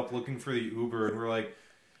fucked up, looking for the Uber, and we're like,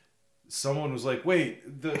 someone was like,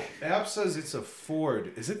 "Wait, the app says it's a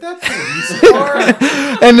Ford. Is it that police car?"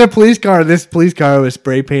 And this police car was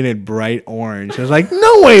spray painted bright orange. I was like,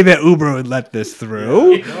 no way that Uber would let this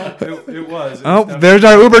through. No, it was. It Oh, was there's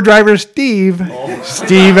our Uber driver, Steve. Oh.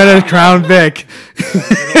 Steve and his Crown Vic.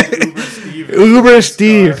 definitely Uber Steve. Uber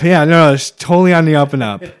Steve. Yeah, no, it's totally on the up and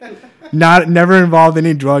up. Never involved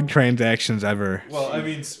any drug transactions ever. Well, I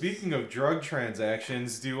mean, speaking of drug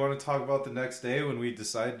transactions, do you want to talk about the next day when we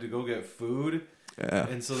decided to go get food? Yeah.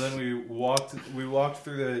 And so then we walked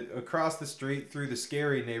through across the street through the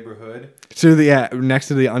scary neighborhood So next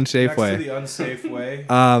to the unsafe next way. to the unsafe way.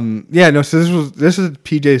 So this is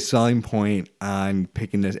PJ's selling point on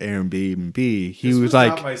picking this Airbnb. He This was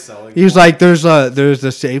not like, my selling he was point. like, there's a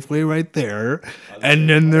Safeway right there, and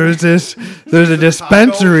then there's a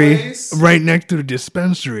dispensary place? right next to the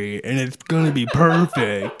dispensary, and it's gonna be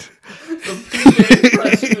perfect.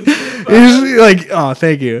 He's like, oh,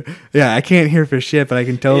 thank you. Yeah, I can't hear for shit, but I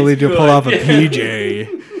can totally It's pull good. off a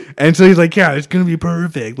PJ. And so he's like, yeah, it's going to be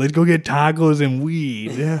perfect. Let's go get tacos and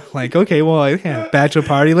weed. Like, okay, well, yeah, bachelor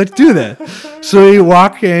party. Let's do that. So we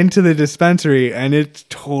walk into the dispensary, and it's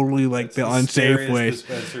totally like It's the unsafe scariest way.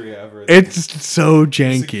 dispensary ever. It's so The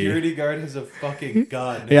janky. security guard has a fucking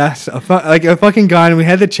gun. Yes, like a fucking gun. We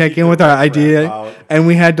had to check in with our Don't crap ID, out. and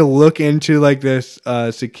we had to look into like this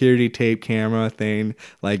security tape camera thing.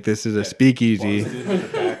 Like, this is a speakeasy. Buzzed into the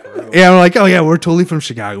back room. Yeah, we're like, oh yeah, we're totally from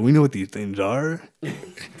Chicago. We know what these things are.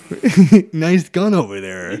 Nice gun over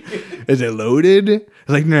there. Is it loaded? It's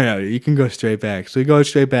like, no, you can go straight back. So we go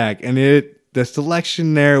straight back, and the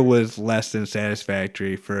selection there was less than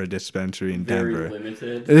satisfactory for a dispensary in Very Denver.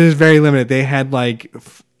 limited. It is very limited. They had like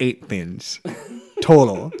 8 things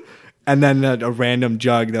total. And then a random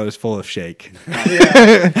jug that was full of shake. She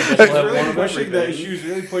was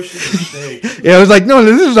really pushing the shake. Yeah, it was like, no,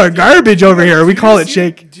 this is our garbage over here. We call it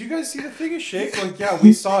shake. Do you guys see the thing of shake? Like, yeah,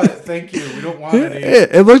 we saw it. Thank you. We don't want any.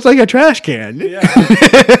 It looks like a trash can. Yeah.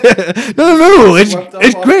 No, it's Swept up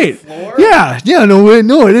it's off great. the floor? Yeah,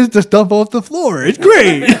 no, it is the stuff off the floor. It's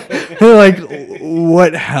great. Like,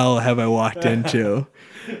 what hell have I walked into?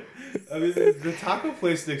 I mean, the taco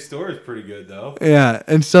place next door is pretty good, though. Yeah,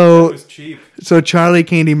 and It so was cheap. Charlie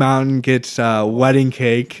Candy Mountain gets wedding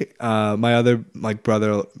cake. My other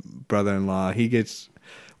brother-in-law, he gets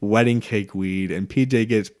wedding cake weed, and PJ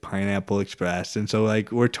gets Pineapple Express. And so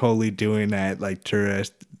like we're totally doing that like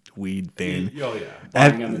tourist weed thing. Oh, yeah.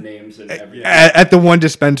 Buying on the names and everything. At the one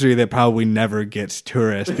dispensary that probably never gets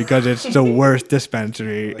tourists because it's the worst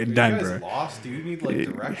dispensary Like, in are Denver. You guys lost? Do you need, like,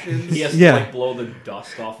 directions? He has Yeah. to like blow the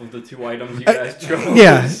dust off of the 2 items you guys chose.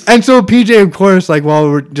 Yeah, and so PJ, of course, like while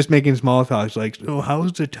we're just making small talks, like, "Oh,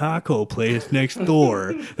 how's the taco place next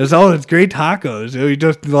door?" It's great tacos. We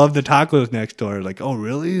just love the tacos next door. Like, oh,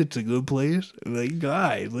 really? It's a good place. I'm like,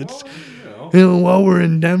 guys, let's. Well, you know. While we're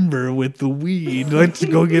in Denver with the weed, let's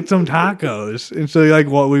go get some tacos. And so, like,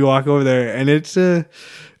 we walk over there, and it's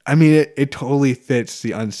it totally fits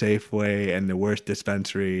the unsafe way and the worst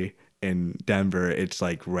dispensary in Denver. It's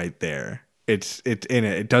like right there. it's in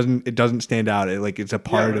it. It doesn't stand out. It's a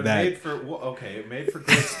part of that. It made for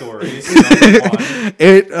great stories. Number one.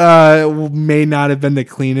 It may not have been the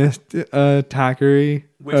cleanest taquery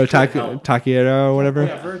or taqueria or whatever.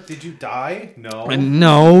 Whatever. Did you die? No.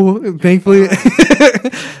 No, thankfully.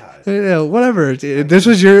 Yeah, whatever. This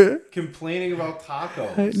was your Complaining about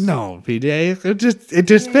tacos. no, PJ. It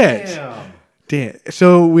just fits. Damn. Damn.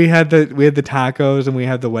 So we had the tacos and we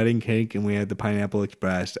had the wedding cake and we had the Pineapple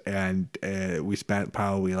Express and we spent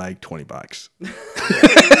probably like $20.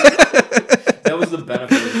 That was the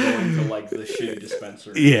benefit of going to like the shitty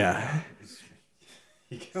dispensary. Yeah.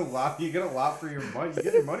 You get a lot for your money. You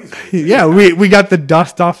get your money's worth. Yeah, we got the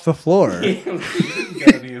dust off the floor. You didn't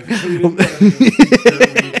get any of it. You didn't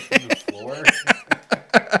get any of from the floor.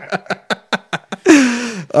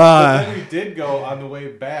 But then we did go on the way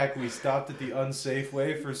back. We stopped at the Unsafe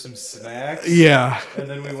Way for some snacks. Yeah. And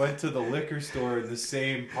then we went to the liquor store in the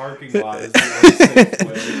same parking lot as the Unsafe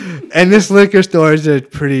Way. And this liquor store is a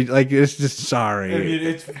pretty it's just sorry. I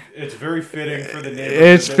mean, it's very fitting for the neighborhood.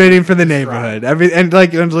 It's fitting for the neighborhood. I was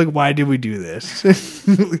why did we do this?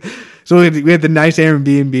 So we had the nice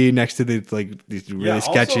Airbnb next to these really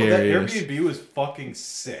sketchy areas. That Airbnb was fucking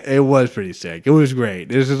sick. It was pretty sick. It was great.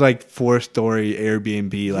 This is 4-story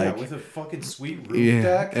Airbnb, with a fucking sweet roof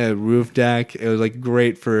deck. A roof deck. It was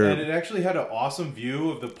great for. And it actually had an awesome view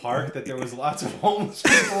of the park that there was lots of homeless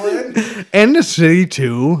people in. And the city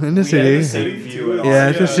too. In the city. Had the city view. Yeah,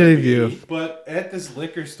 it's a city view. But at this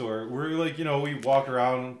liquor store, we're we walk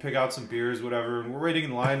around, pick out some beers, whatever, and we're waiting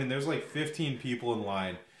in line, and there's 15 people in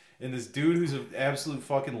line. And this dude who's an absolute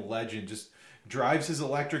fucking legend just drives his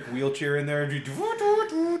electric wheelchair in there and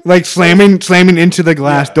slamming into the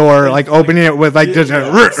glass door, opening it with slamming into the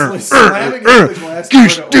glass door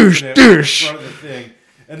to open it in front of the thing.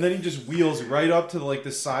 And then he just wheels right up to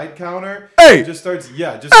the side counter. Hey! And just starts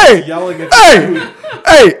yelling at the dude.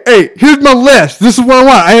 Hey! Here's my list. This is what I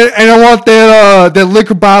want. I want that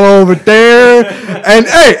liquor bottle over there. And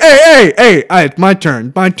hey! It's my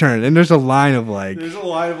turn. And there's a line of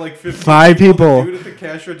 15 5 people. The dude at the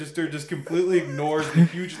cash register just completely ignores the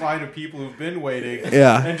huge line of people who've been waiting.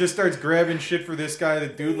 Yeah. And just starts grabbing shit for this guy. The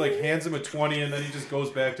dude hands him a 20, and then he just goes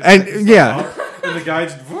back to and the guy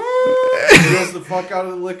just wheels the fuck out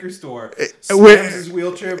of the liquor store, slams his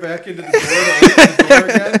wheelchair back into the door, to open the door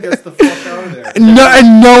again, gets the fuck out of there.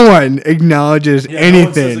 No one acknowledges anything. No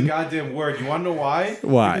one says a goddamn word. You want to know why?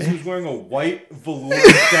 Why? Because he was wearing a white velour.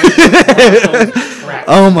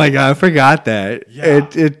 Oh my god, I forgot that. Yeah.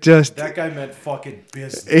 It just that guy meant fucking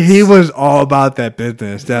business. He was all about that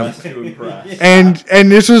business. To impress. And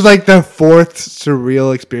this was the 4th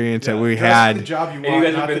surreal experience that we had. The job you and you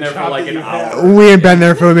guys have been there for an hour. We had been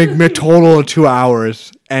there for a total of 2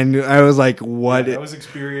 hours, and I was like, "What?" That was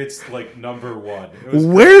experience number 1.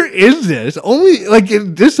 Where is this? Only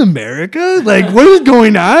is this America? What is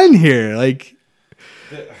going on here?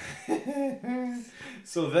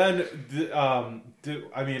 So then, I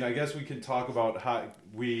guess we can talk about how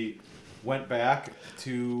we went back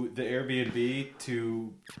to the Airbnb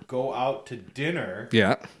to go out to dinner.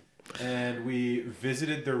 Yeah. And we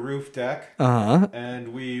visited the roof deck.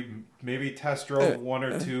 And we maybe test drove 1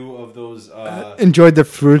 or 2 of those. Enjoyed the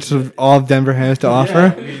fruits of all Denver has to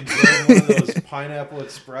offer. We enjoyed one of those Pineapple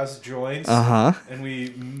Express joints. And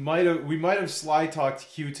we might have sly talked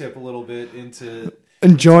Q-Tip a little bit into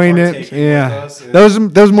enjoying it. Yeah,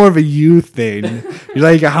 that was more of a youth thing.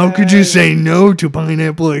 You're how could you say no to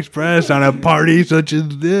Pineapple Express on a party such as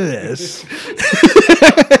this?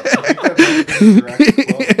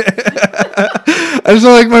 And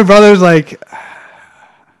so my brother's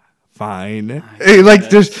fine. Hey, there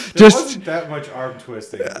wasn't that much arm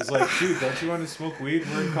twisting. It was dude, don't you want to smoke weed?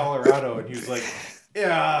 We're in Colorado, and he was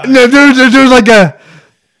yeah. No, there was a.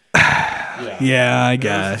 Yeah, I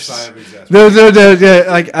guess.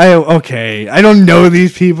 Okay. I don't know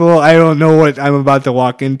these people. I don't know what I'm about to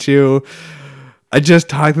walk into. I just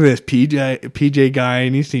talked to this PJ guy,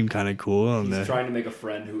 and he seemed kind of cool. He's trying to make a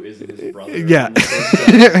friend who isn't his brother. Yeah,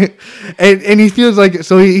 and he feels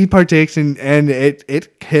so he partakes, and it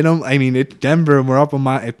hit him. I mean, it's Denver, and we're up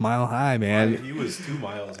it's mile high, man. He was 2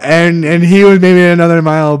 miles high. And he was maybe another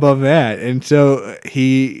mile above that, and so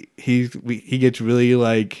he gets really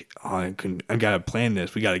oh, I gotta plan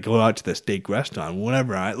this. We gotta go out to the steak restaurant,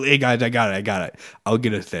 whatever. Hey guys, I got it. I'll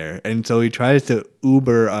get us there. And so he tries to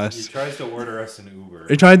Uber us. He tries to order us an Uber.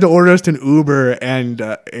 He tried to order us an Uber, and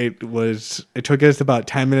it took us about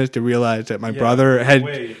 10 minutes to realize that my brother had.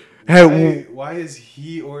 Why is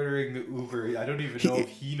he ordering the Uber? I don't even know if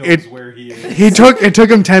he knows where he is. It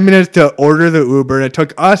took him 10 minutes to order the Uber, and it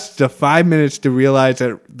took us 5 minutes to realize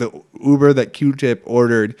that the Uber that Q-Tip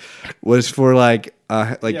ordered was for like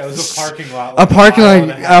Yeah, it was a parking lot. A parking mile lot,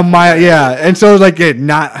 and a half a mile, away. yeah. And so it was like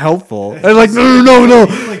not helpful. I was like, no.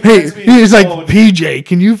 He, like, Hey, texts me he's his like, phone. PJ,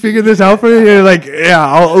 can you figure this out for me? And like, yeah,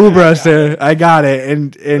 I'll Uber us there. I got it.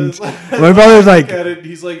 And my brother's I like, look at it, and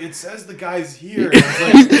he's like, it says the guy's here. And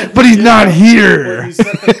I was like, but he's not But here. he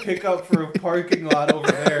set the pickup for a parking lot over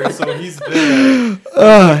there, so he's there.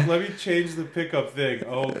 Like, let me change the pickup thing.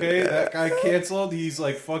 Okay, that guy canceled. He's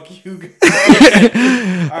like, fuck you guys. All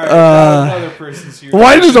right, now another person's here.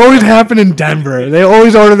 Why does this always happen in Denver? They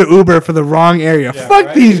always order the Uber for the wrong area. Yeah, Fuck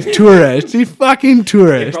right? these tourists. These fucking It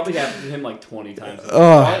tourists. probably happened to him like 20 times.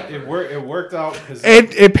 But it worked out because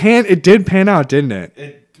It did pan out, didn't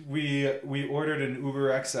it? we ordered an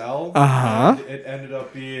Uber XL. Uh-huh. And it ended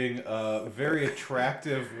up being a very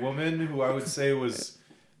attractive woman who I would say was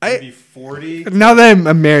I- maybe 40. Now that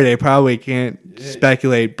I'm married, I probably can't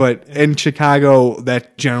speculate, but in Chicago, that's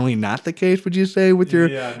generally not the case. Would you say with your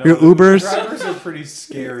Ubers? Drivers are pretty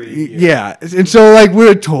scary. Here. Yeah, and so like we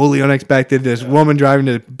were totally unexpected. This woman driving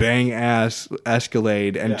this bang ass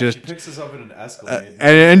Escalade and Yeah, just she picks us up in an Escalade.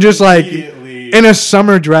 and just like Immediately, in a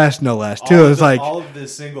summer dress, no less. Too, it's like all of the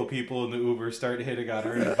single people in the Uber start hitting on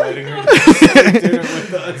her and inviting her to dinner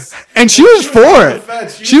with us. and she was for it.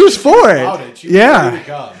 Offense, She was for about it. She was ready to Yeah.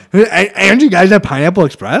 come. And you guys at Pineapple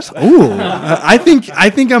Express? Ooh, I think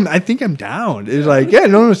I'm down. It's like, yeah,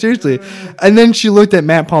 no, seriously. And then she looked at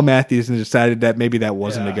Matt Paul Matthews and decided that maybe that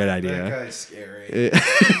wasn't a good That idea. guy's scary.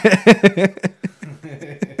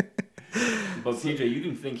 But TJ, you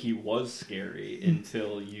didn't think he was scary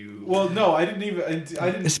until you. Well, no, I didn't even.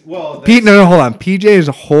 I didn't. Well, Pete, no, hold on. PJ's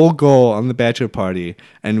whole goal on the bachelor party,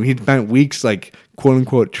 and he spent weeks like quote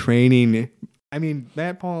unquote training. I mean,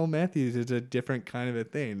 Matt Paul Matthews is a different kind of a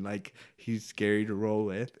thing. Like he's scary to roll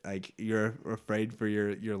with. Like you're afraid for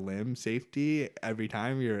your limb safety every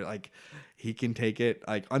time. You're like, he can take it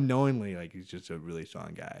like unknowingly. Like he's just a really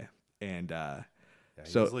strong guy, and yeah,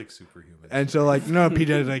 so- he's like superhuman. and so like no,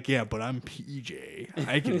 PJ's like, yeah, but I'm PJ.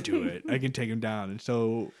 I can do it. I can take him down. And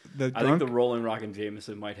so the I think the Rolling Rock and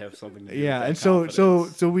Jameson might have something to do yeah, with that and so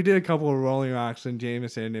confidence. we did a couple of Rolling Rocks and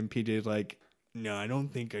Jameson, and PJ's like, no, I don't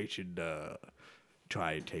think I should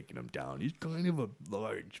try taking him down. He's kind of a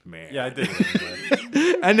large man. Yeah, I did it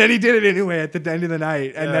anyway. And then he did it anyway at the end of the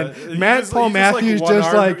night. And Yeah, then he Matt just- Paul he just, Matthews one just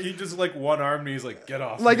arm, like he just like one arm and he's like, get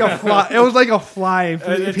off. like a fly. It was like a fly. And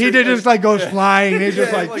it PJ just like goes flying. And he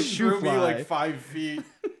just Yeah, like it, shoot threw me fly. like 5 feet.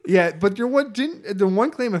 Yeah, but the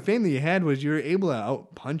one claim of fame that you had was you were able to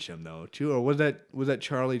out punch him though too, or was that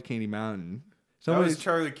Charlie Candy Mountain? That Somebody- was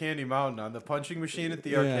Charlie Candy Mountain on the punching machine at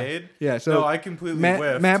the arcade. Yeah, so no, I completely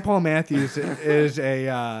whiffed. Matt Paul Matthews is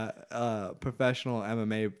a professional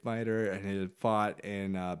MMA fighter, and he fought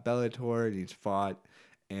in Bellator, and he's fought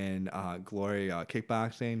in Glory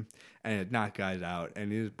kickboxing, and had knocked guys out,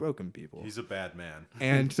 and he's broken people. He's a bad man.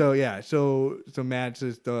 And so Matt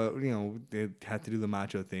says they have to do the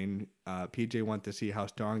macho thing. PJ wants to see how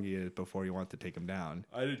strong he is before he wants to take him down.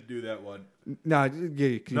 I didn't do that one. No,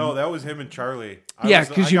 No, that was him and Charlie. Yeah,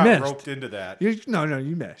 'cause you I got missed. roped into that.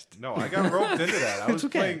 you missed. No, I got roped into that. I was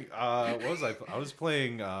okay. playing. What was I? I was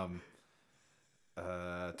playing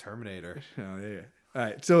Terminator. Oh, yeah. All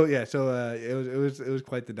right, so it was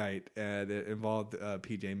quite the night, and it involved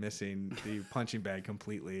PJ missing the punching bag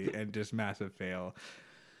completely and just massive fail.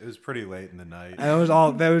 It was pretty late in the night. And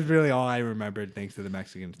that was really all I remembered, thanks to the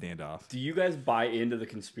Mexican standoff. Do you guys buy into the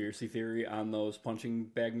conspiracy theory on those punching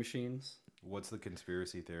bag machines? What's the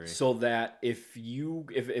conspiracy theory? So that if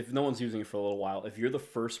no one's using it for a little while, if you're the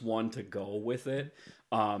first one to go with it,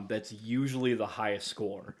 that's usually the highest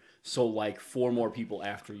score. So like 4 more people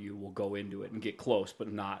after you will go into it and get close,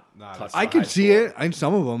 but not touch. I the could high see score. it in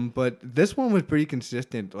some of them, but this one was pretty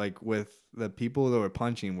consistent. Like with the people that were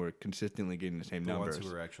punching, were consistently getting the same the numbers. ones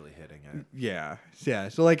who were actually hitting it. Yeah.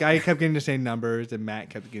 So like I kept getting the same numbers, and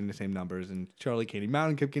Matt kept getting the same numbers, and Charlie Candy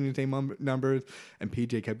Mountain kept getting the same numbers, and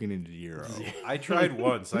PJ kept getting 0. I tried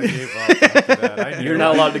once. I gave up after that. I knew You're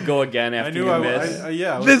not allowed to go again I after knew you I,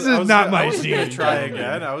 miss. This is not my I was gonna scene, try gentlemen.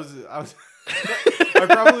 again. I was. I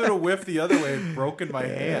probably would have whiffed the other way and broken my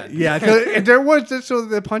hand. Yeah, because there was this, so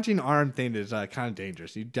the punching arm thing is kind of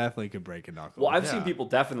dangerous. You definitely could break a knuckle. Well, I've seen Yeah. people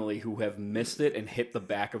definitely who have missed it and hit the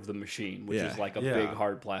back of the machine, which Yeah. is like a Yeah. big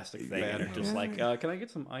hard plastic thing. Bad And they're just like, can I get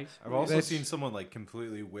some ice? I've also That's- seen someone like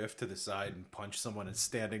completely whiff to the side and punch someone and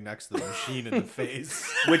standing next to the machine in the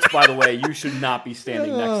face. Which, by the way, you should not be standing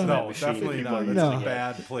next to that No, machine. definitely People are not. That's No. gonna a get-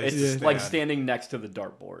 bad place. to It's stand. like standing next to the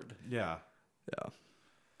dartboard. Yeah.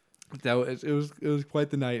 That was it was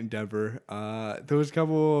quite the night in Denver. There was a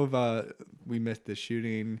couple of we missed the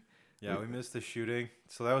shooting. Yeah, we missed the shooting,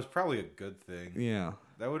 so that was probably a good thing. Yeah.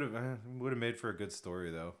 That would have made for a good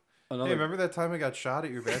story though. Another Hey, remember that time I got shot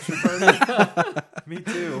at your bachelor party? Me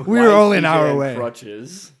too. We were wise only an PJ hour had away.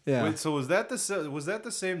 Crutches. Yeah. Wait, so was that the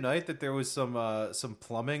same night that there was some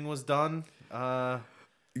plumbing was done?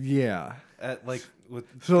 Yeah. At like with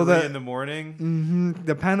So 3 that- in the morning.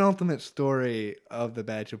 The penultimate story of the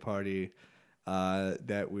bachelor party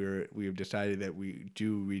that we've decided that we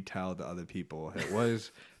do retell to other people. It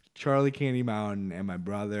was Charlie Candy Mountain and my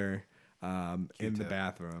brother in the Q-tip.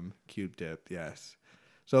 bathroom. Q-tip, yes.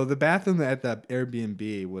 So the bathroom at the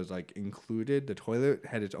Airbnb was like included. The toilet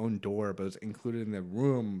had its own door, but it was included in the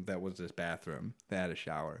room that was this bathroom that had a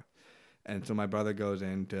shower. And so my brother goes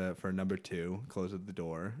in for number 2, closes the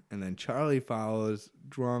door, and then Charlie follows,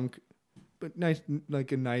 drunk, but nice,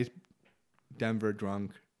 like a nice Denver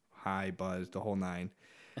drunk, high buzz, the whole 9,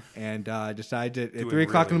 and decides at Doing 3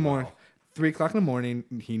 o'clock in the really morning. well. 3 o'clock in the morning,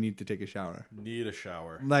 he needs to take a shower, Need a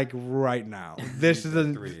shower. like right now. This is Need a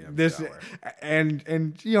the 3 a.m. this, shower. and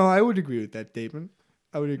you know I would agree with that statement.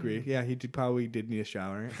 I would agree. Yeah, probably did need a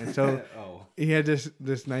shower, and so. Oh. He had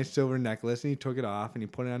this nice silver necklace, and he took it off, and he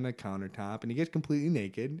put it on the countertop, and he gets completely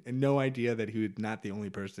naked, and no idea that he was not the only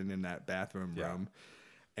person in that bathroom Yeah. room.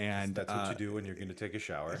 And That's what you do when you're going to take a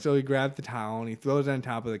shower. so he grabs the towel, and he throws it on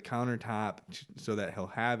top of the countertop so that he'll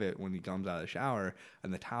have it when he comes out of the shower.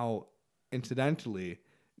 And the towel, incidentally,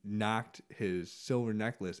 knocked his silver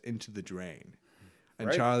necklace into the drain. And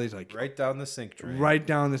Right- Charlie's like, Right down the sink drain. right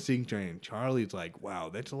down the sink drain. Charlie's like, wow,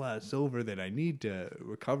 that's a lot of silver that I need to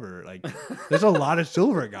recover. Like, there's a lot of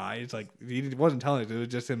silver, guys. Like, he wasn't telling us. It was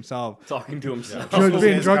just himself. Talking to himself. Drunk- Just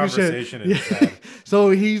being his drunk as shit. conversation in his Yeah. head. So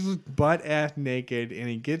he's butt-ass naked, and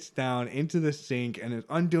he gets down into the sink and is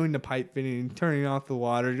undoing the pipe fitting, turning off the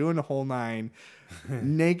water, doing the whole 9,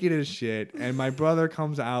 naked as shit. And my brother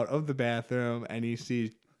comes out of the bathroom, and he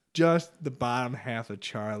sees just the bottom half of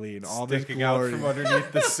Charlie and all this Sticking out glory. from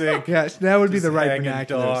underneath the sink. Yes, that would be Just the right hanging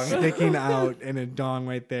vernacular. dong. Sticking out and a dong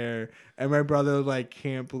right there. And my brother like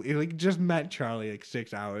can't believe like just met Charlie like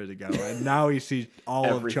 6 hours ago, and now he sees all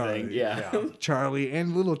of Everything. Charlie. Yeah. Charlie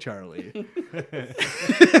and little Charlie.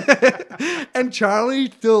 And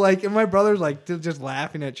Charlie still like, and my brother's like still just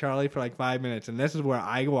laughing at Charlie for like 5 minutes, and this is where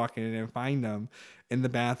I walk in and find them in the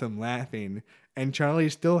bathroom laughing. And Charlie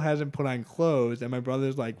still hasn't put on clothes, and my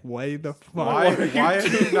brother's like, "Why the fuck? Why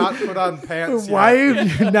have you not put on pants yet? Why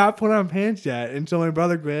have you not put on pants yet?" And so my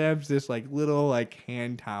brother grabs this like little like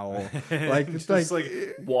hand towel, like it's Just like,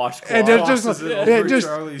 like Washcloth. and just tosses it yeah, over just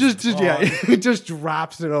Charlie's yeah, dong. it just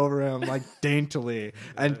drops it over him like daintily,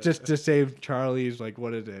 and just to save Charlie's like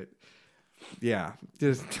what is it? Yeah,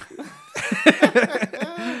 just.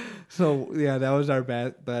 So yeah, that was our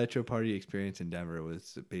bachelor party experience in Denver.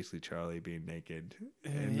 Was basically Charlie being naked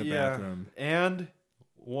in the bathroom. And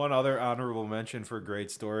one other honorable mention for a great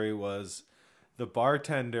story was the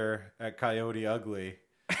bartender at Coyote Ugly.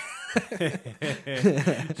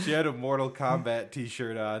 She had a Mortal Kombat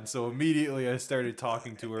t-shirt on, so immediately I started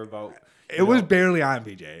talking to her about It was barely on,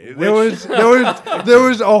 PJ. There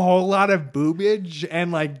was a whole lot of boobage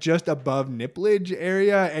and like just above nipplage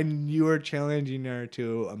area, and you were challenging her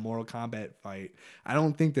to a Mortal Kombat fight. I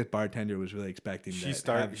don't think this bartender was really expecting she that.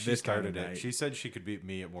 started it. She said she could beat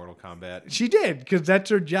me at Mortal Kombat. She did, because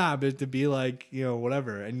that's her job, is to be like, you know,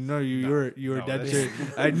 whatever. And no, you were no, dead that's serious.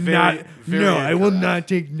 very I will incorrect. not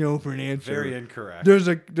take no for an answer. Very incorrect. There's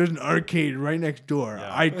an arcade right next door.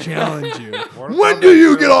 Yeah. I challenge you. Mortal When Kombat do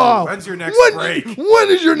you get trilogy. off? When's your next break? When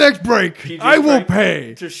is your next break? PJ's I will trying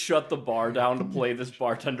pay. to shut the bar down to play this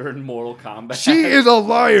bartender in Mortal Kombat. She is a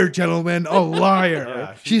liar, gentlemen. A liar.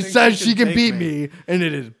 Yeah, she she thinks says she she can can take beat me, and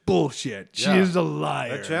it is bullshit. She Yeah. is a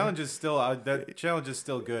liar. That challenge is still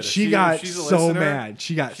good. If She got if she's a so listener- mad.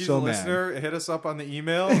 She got She's so a mad. listener. Hit us up on the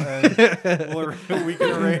email, and we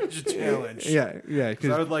can arrange a challenge. Yeah, 'Cause I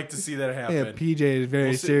because would like to see that happen. yeah, PJ is very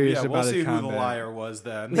We'll see- serious yeah, about we'll his see who combat. the liar was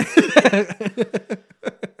then.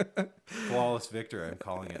 Flawless victory. I'm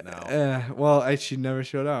calling it now. Well, she never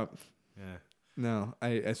showed up. Yeah. No,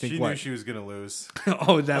 I think She what? knew she was gonna lose.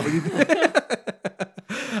 Oh, is that what you?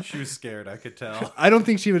 She was scared. I could tell. I don't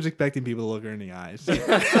think she was expecting people to look her in the eyes.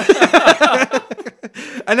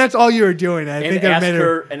 And that's all you were doing. I think I made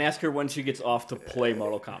her. Ask her when she gets off to play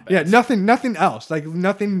Mortal Kombat. Yeah, nothing else. Like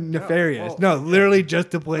nothing nefarious. well, No, literally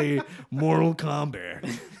just to play Mortal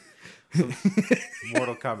Kombat.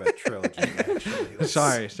 Mortal Kombat trilogy. Actually.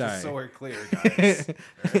 Sorry. Just so we're clear, guys.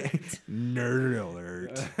 Nerd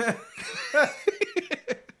alert.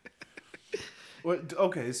 What?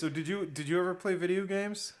 Okay, so did you ever play video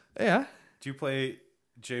games? Yeah. Do you play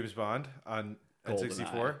James Bond on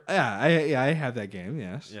N64? Yeah, I have that game,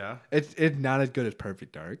 yes. Yeah. It's not as good as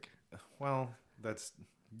Perfect Dark. Well, that's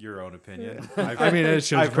your own opinion. I mean, it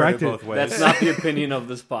shows I've heard it corrected. both ways. That's not the opinion of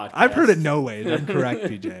this podcast. I've heard it no ways. I'm correct,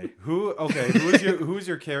 PJ. Who's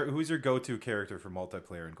your go-to character for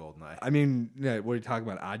multiplayer in GoldenEye? I mean, yeah, what are you talking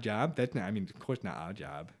about? Odd Job? That's not. I mean, of course, not Odd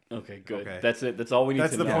Job. Okay, good. Okay. That's it. That's all we need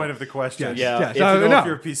That's to the know. point of the question. Yes, Yeah, yes. if You know no. if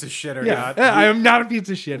you're a piece of shit or Yeah, not. I am not a piece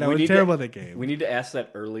of shit. I we was need to- terrible at the game. We need to ask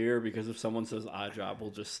that earlier because if someone says odd job, we'll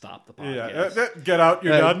just stop the podcast. Yeah, get out.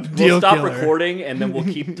 You're done. Deal We'll stop killer. recording and then we'll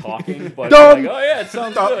keep talking. But Dumb. like, oh yeah, it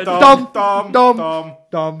sounds good. Dumb.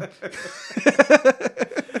 Dumb.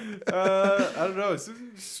 I don't know. So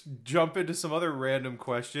just jump into some other random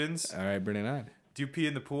questions. All right, bring it on. Do you pee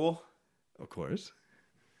in the pool? Of course.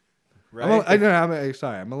 Right.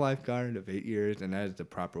 I'm a lifeguard of 8 years, and that is the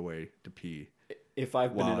proper way to pee. If I've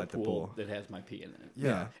been While in a at the pool pool. that has my pee in it.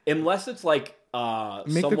 Yeah. Unless it's like Make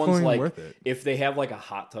the someone's chlorine like worth it. if they have like a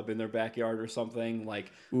hot tub in their backyard or something,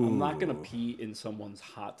 like I'm not gonna pee in someone's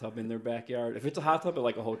hot tub in their backyard. If it's a hot tub at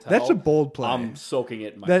like a hotel, That's a bold play. I'm soaking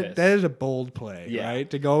it in my piss. That is a bold play, Yeah. right?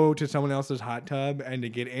 To go to someone else's hot tub and to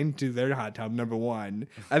get into their hot tub, number one,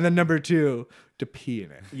 and then number two, to pee in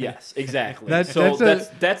it. Yes, exactly. That's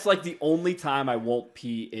That's like the only time I won't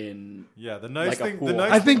pee in. Yeah, the nice Like a thing. pool. The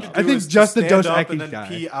nice I thing think- to I do think is to just the stand Dos up and Equis then guy.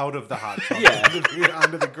 pee out of the hot tub. Yeah.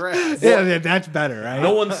 onto the grass. Yeah, that's better, right?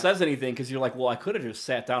 No one says anything because you're like, well, I could have just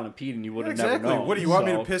sat down and peed and you would have Exactly. never known. What do you want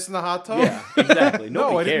me to So- piss in the hot tub? Yeah, exactly. No,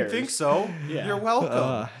 Nobody I cares. didn't think so. Yeah. You're welcome.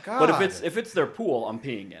 God. But if it's their pool, I'm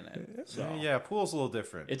peeing in it. So yeah, pool's a little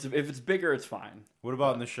different. if it's bigger, it's fine. What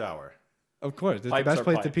about in the shower? Of course, it's the Pipes best are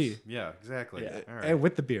place to pipes. pee. Yeah, exactly. Yeah. All right. And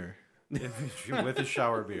with the beer. With a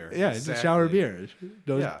shower beer. Yeah, it's a shower beer.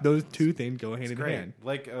 Yeah. Those two things go hand It's in great. hand.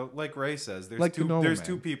 Like Ray says, there's Like the normal there's man.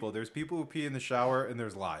 two people. There's people who pee in the shower and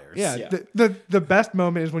there's liars. Yeah, Yeah. The best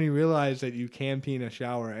moment is when you realize that you can pee in a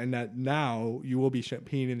shower and that now you will be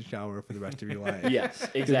peeing in the shower for the rest of your life. Yes, 'Cause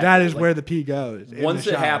exactly. that is Like, where the pee goes. in once the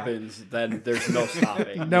it shower. happens, then there's no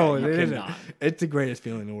stopping. No, Yeah, it you isn't. cannot. It's the greatest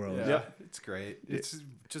feeling in the world. Yeah, Yep. it's great. It's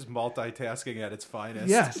just multitasking at its finest.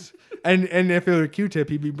 Yes. And if it were a Q-tip,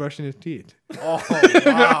 he'd be brushing his teeth. Oh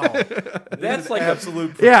wow. That's like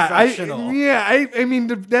absolute Yeah, professional. I mean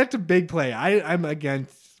that's a big play. I'm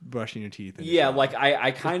against brushing your teeth. in the Yeah, shower. like I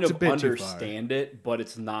kind It's a of bit too far. understand it, but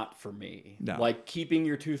it's not for me. No. Like keeping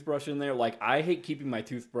your toothbrush in there, like I hate keeping my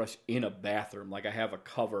toothbrush in a bathroom. Like I have a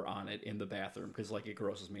cover on it in the bathroom because like it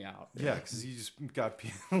grosses me out. Yeah, because you just got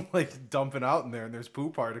people like dumping out in there, and there's poo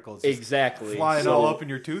particles just Exactly. flying So, all up in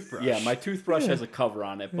your toothbrush. Yeah, my toothbrush has a cover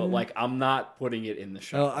on it, but like I'm not putting it in the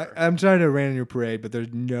Well, shower. I'm sorry to rain on your parade, but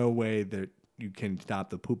there's no way that you can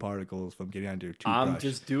stop the poop particles from getting onto your toothbrush. I'm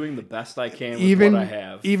just doing the best I can with even what I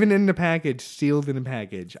have. even in the package, sealed in the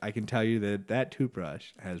package, I can tell you that toothbrush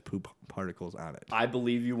has poop particles on it. I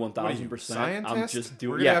believe you What are you, 1000%. scientist? I'm just We're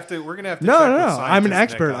doing. gonna Yeah. have to. We're gonna have to. No, check no, with no. I'm an scientist Nick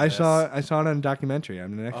expert. on I this. saw it on a documentary.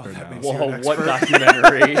 I'm an expert that now. makes you Whoa, an what expert?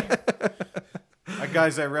 documentary?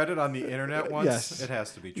 Guys, I read it on the internet once. Yes. It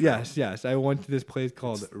has to be true. Yes. I went to this place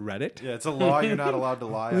called Reddit. Yeah, it's a law. You're not allowed to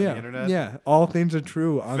lie on yeah, the internet. yeah. All things are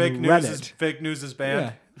true on Fake Reddit. news is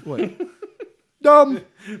banned. Yeah. What? Dumb.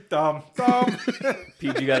 Dumb.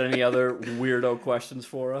 Pete, you got any other weirdo questions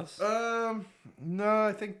for us? No,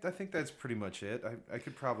 I think that's pretty much it. I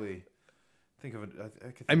could probably think of it.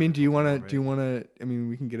 I mean, do you want to? I mean,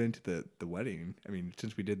 we can get into the wedding. I mean,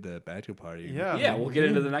 since we did the bachelor party. Yeah. Yeah, we'll get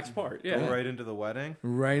into the next part. Yeah. Go right into the wedding.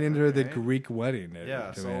 Right into the Okay. Greek wedding. that Yeah,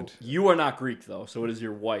 we so- went. You are not Greek though, so it is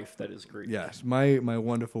your wife that is Greek. Yes, my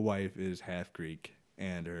wonderful wife is half Greek,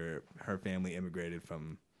 and her family immigrated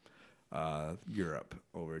from Europe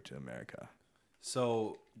over to America.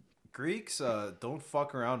 So Greeks don't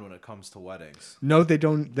fuck around when it comes to weddings. No, they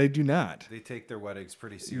don't. They do not. They take their weddings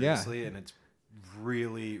pretty seriously, and it's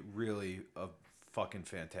really, really a fucking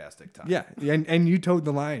fantastic time. Yeah, and you towed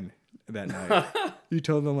the line that night. You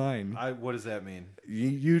towed the line. What does that mean?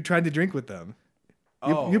 You tried to drink with them.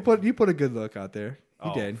 Oh. You put a good look out there.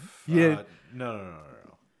 You did. You did. No.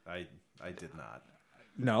 I did not.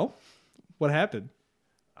 No. What happened?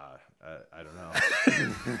 I don't know.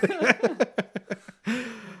 I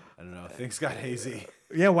don't know. Things got hazy.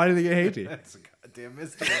 Yeah. Why did they get hazy? That's a goddamn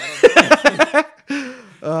mystery. I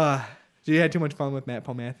don't know. So you had too much fun with Matt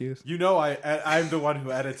Paul Matthews. You know, I'm the one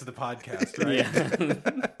who edits the podcast, right?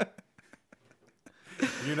 Yeah.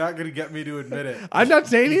 You're not gonna get me to admit it. I'm not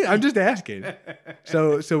saying it. I'm just asking.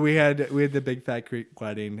 So we had the Big Fat Creek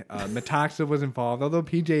wedding. Metoxa was involved, although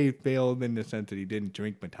PJ failed in the sense that he didn't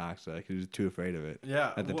drink Metoxa because he was too afraid of it.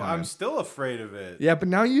 Yeah, at the well, time. I'm still afraid of it. Yeah, but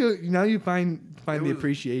now you find It the was-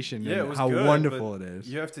 appreciation Yeah, it and was how good, wonderful but it is.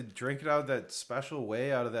 You have to drink it out of that special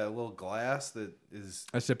way, out of that little glass that is.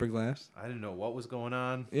 A sipper glass. I didn't know what was going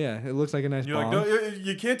on. Yeah, it looks like a nice You're like, bomb. no,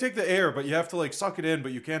 you can't take the air, but you have to like suck it in,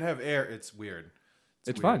 but you can't have air. It's weird.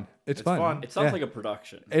 It's weird. fun. It's fun. It sounds Yeah. like a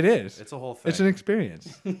production. It is. It's a whole thing. It's an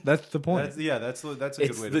experience. That's the point. That's a good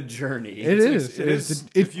It's way. the To, journey. It is. it is. It's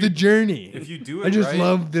If you- the journey. if you do I it just right-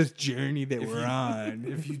 love this journey that if we're you- on.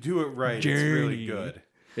 if you do it right, Journey. it's really good.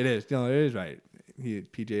 It is. No, it is right.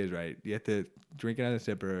 PJ is right. You have to drink it out of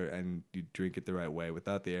a sipper, and you drink it the right way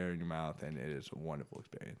without the air in your mouth, and it is a wonderful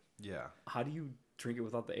experience. Yeah. How do you drink it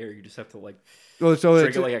without the air? You just have to like Well, so drink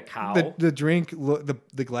it's it like a cow. The drink,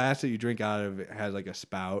 the glass that you drink out of has like a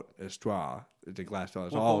spout, a straw. It's a glass straw.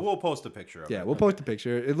 It's all We'll post a picture of yeah. it. We'll post a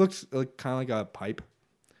picture. It looks like kind of like a pipe,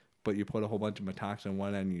 but you put a whole bunch of Metoxa in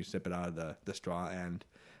one end, and you sip it out of the straw end,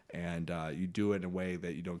 and you do it in a way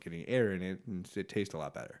that you don't get any air in it, and it tastes a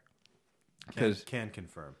lot better. Can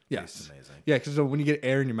confirm. Yes. Tastes amazing. Yeah, because so when you get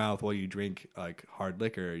air in your mouth while you drink like hard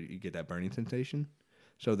liquor, you get that burning sensation.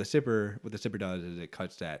 So what the sipper does is it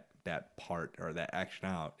cuts that part or that action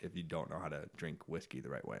out if you don't know how to drink whiskey the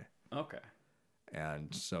right way. Okay.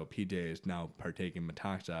 And so PJ is now partaking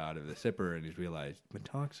Metoxa out of the sipper, and he's realized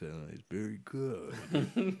Metoxa is very good.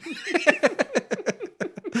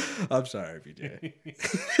 I'm sorry, PJ.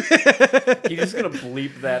 He's just gonna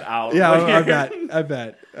bleep that out. Yeah, Like- I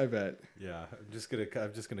bet. Yeah, I'm just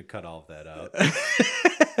gonna cut all of that out.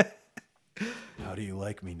 How do you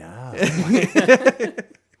like me now?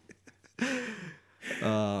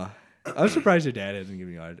 I'm surprised your dad hasn't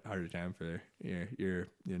given you a harder time for your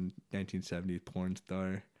 1970s porn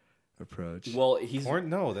star approach. Well, he's. Porn?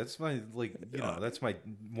 No, that's my that's my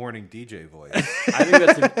morning DJ voice. I think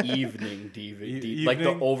that's an evening DVD, like the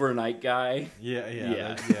Evening? overnight guy. Yeah.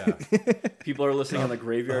 Yeah. People are listening on the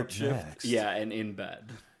graveyard up shift. next. Yeah, and in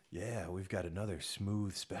bed. Yeah, we've got another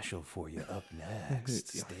smooth special for you up next.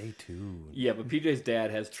 Stay tuned. Yeah, but PJ's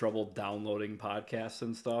dad has trouble downloading podcasts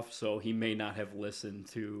and stuff, so he may not have listened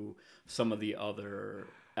to some of the other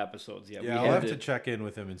episodes yet. Yeah, I'll have to check in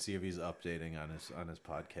with him and see if he's updating on his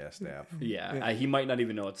podcast app. Yeah, he might not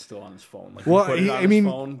even know it's still on his phone. Like, he Well, put it on I his mean,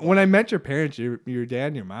 phone, when I met your parents, your dad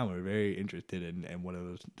and your mom were very interested in one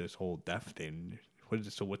of this whole deaf thing.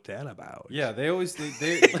 What's that about? Yeah, they always think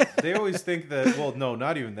they always think that. Well, no,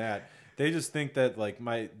 not even that. They just think that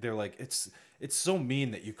they're like it's so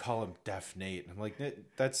mean that you call him Deaf Nate. I'm like,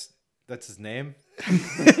 that's his name.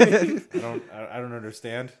 I don't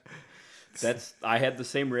understand. I had the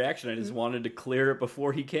same reaction. I just wanted to clear it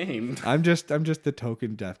before he came. I'm just the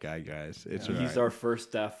token deaf guy, guys. It's all He's right. our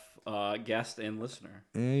first deaf guest and listener.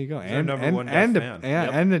 There you go. our And number one deaf and fan.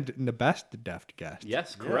 Yep. and the best deaf guest.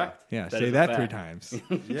 Yes, correct. Yeah, That say is a that 3 fact. times.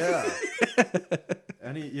 Yeah.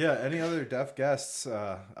 Any other deaf guests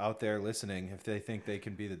out there listening? If they think they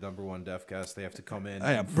can be the number one deaf guest, they have to come in. Oh,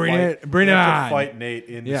 yeah, and bring fight- it- bring they it have on. to fight Nate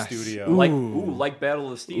in Yes. the studio. Ooh. Like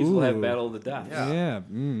Battle of the Steves, we'll have Ooh. Battle of the Deaf. Yeah.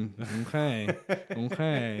 Okay.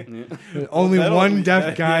 Okay. Only that'll one be- deaf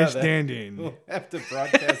that- guy yeah, that- standing. We'll have to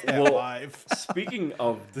broadcast that Well, live. Speaking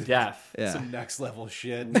of deaf, Yeah. Some next level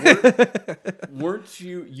shit. weren't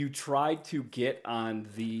you tried to get on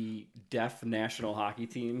the deaf national hockey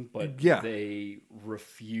team, but Yeah. they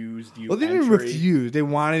refused you Well, they didn't entry? refuse. They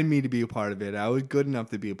wanted me to be a part of it. I was good enough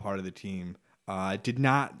to be a part of the team. I did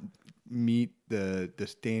not meet the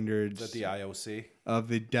standards At the IOC. of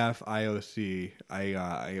the deaf IOC. I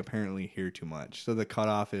apparently hear too much. So the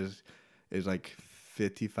cutoff is like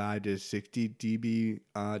 55 to 60 dB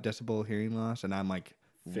decibel hearing loss, and I'm like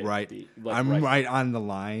 50, right. like I'm right- right on the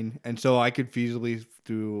line, and so I could feasibly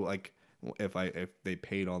do like if they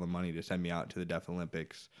paid all the money to send me out to the Deaf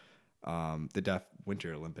Olympics, the Deaf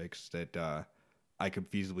Winter Olympics, that I could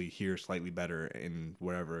feasibly hear slightly better in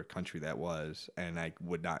whatever country that was, and I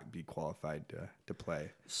would not be qualified to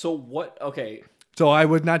play. So what? Okay, So I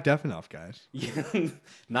was not deaf enough, guys.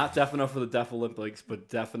 not deaf enough for the Deaf Olympics, but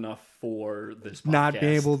deaf enough for this podcast. Not be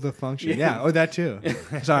able to function. Yeah. Yeah. Oh, that too.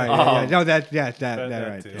 Sorry. Yeah. No, that That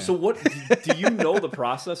right. too. Yeah. So what? Do you know the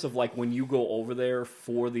process of like when you go over there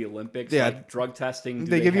for the Olympics? Yeah. Like drug testing.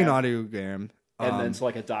 Do They give you an have- audiogram. and then so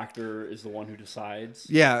like a doctor is the one who decides.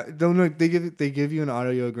 Yeah, they give you an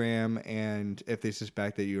audiogram, and if they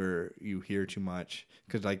suspect that you hear too much,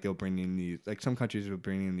 because like they'll bring in these, like some countries will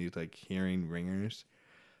bring in these like hearing ringers,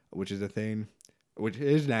 which is a thing, which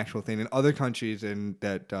is an actual thing. In other countries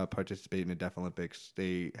that participate in the Deaf Olympics,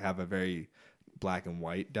 they have a very black and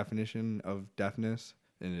white definition of deafness,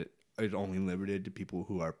 and is only limited to people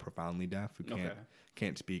who are profoundly deaf, who Okay.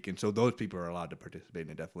 can't speak, and so those people are allowed to participate in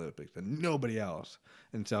the Deaf Olympics, and nobody else.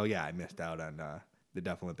 And so yeah, I missed out on the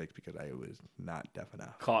Deaf Olympics because I was not deaf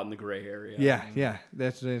enough. Caught in the gray area. Yeah,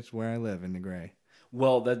 that's where I live, in the gray.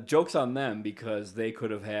 Well, the joke's on them because they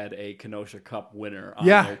could have had a Kenosha Cup winner on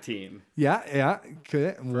Yeah. their team. Yeah,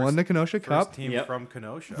 won the Kenosha Cup. First team Yep. from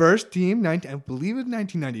Kenosha. First team, I believe it was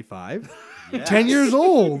 1995. Yes. 10 years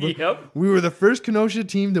old. Yep. We were the first Kenosha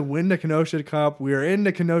team to win the Kenosha Cup. We were in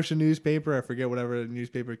the Kenosha newspaper. I forget whatever the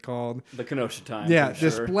newspaper called. The Kenosha Times. Yeah, I'm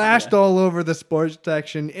just sure. splashed Yeah. all over the sports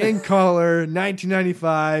section in color.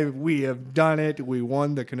 1995. We have done it. We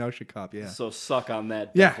won the Kenosha Cup. Yeah. So suck on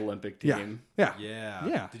that Yeah. Deaf Olympic Yeah. team. Yeah. Yeah.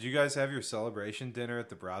 Yeah. Did you guys have your celebration dinner at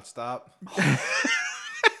the Brat Stop?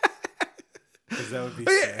 Because that would be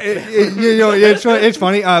sick. It's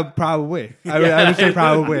funny. Probably. I would say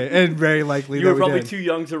probably. And very likely You that were we probably did. too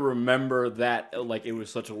young to remember that, like it was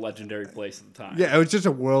such a legendary place at the time. Yeah, it was just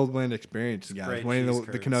a whirlwind experience, guys. great Winning cheese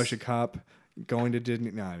the curds. Kenosha Cup, going to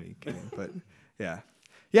Disney. No, I'm kidding. But yeah.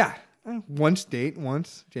 One state,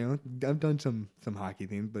 once. I've done some hockey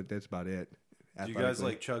things, but that's about it. Do you guys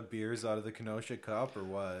like chug beers out of the Kenosha Cup or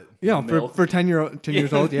what? Yeah, milk? for 10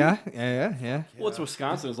 years old. Yeah. Well, it's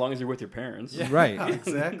Wisconsin as long as you're with your parents. Yeah, Right.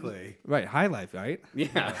 exactly. Right, high life, right?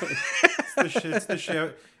 Yeah. It's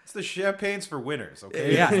the champagnes for winners,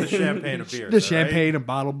 okay? Yeah. It's the champagne of beer. The champagne and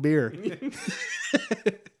bottled beer.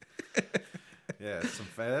 Yeah,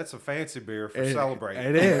 that's a fancy beer for celebrating.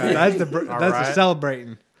 It is. okay? That's the All that's right. the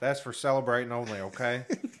celebrating. That's for celebrating only, okay?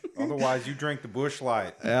 Otherwise, you drink the Busch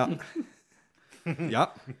Light. Yeah.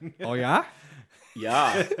 Yep. Oh yeah.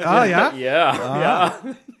 Yeah. Oh yeah.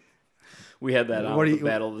 Yeah. We had that on What do the you-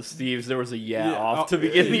 Battle of the Steves. There was a Yeah, off oh, to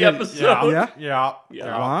begin the yeah, episode. Yeah. Yeah.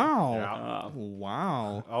 Yeah. Wow. Yeah.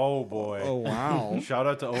 Wow. Oh boy. Oh wow. Shout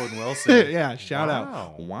out to Owen Wilson. Yeah. Shout Wow.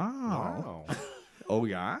 out. Wow. Wow. Oh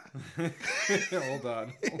yeah. Hold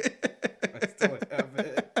on. I still have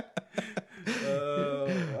it.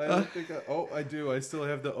 I don't think I do. I still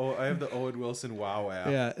have I have the Owen Wilson Wow app.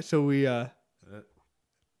 Yeah. So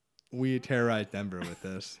we terrorized Denver with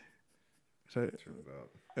this. So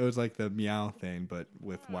it was like the meow thing, but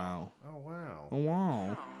with wow. Oh wow. Oh,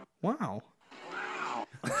 wow. Wow.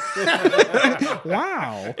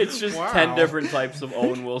 Wow. It's just Wow. 10 different types of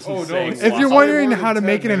Owen Wilson Oh, no, saying it's- If you're wow. wondering more how to than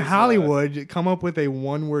make 10, it in there's, Hollywood, come up with a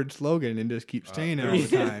one-word slogan and just keep saying it all the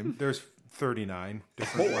time. There's 39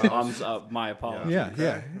 different Oh, wows. my apologies. Yeah,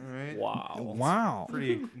 yeah. All right. Wow. Wow.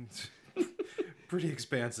 Pretty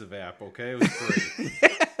expansive app. Okay, it was free.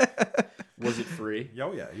 Was it free?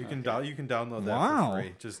 Oh yeah, you can download that Wow. for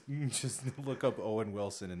free. Just look up Owen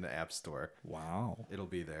Wilson in the App Store. Wow. It'll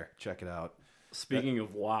be there. Check it out. Speaking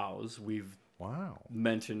of wows, we've Wow.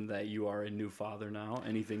 mentioned that you are a new father now.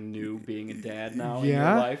 Anything new being a dad now in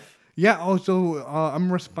Yeah. your life? Yeah. Oh, so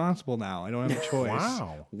I'm responsible now. I don't have a choice.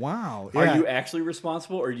 Wow. Wow. Are Yeah. you actually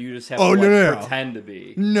responsible, or do you just have Oh, to no. pretend to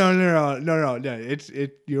be? No.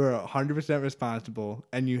 You're 100% responsible,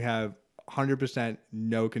 and you have 100%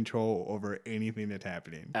 no control over anything that's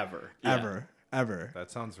happening. Ever. Yeah. Ever. That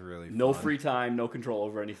sounds really No fun. free time, no control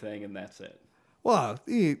over anything, and that's it. Well,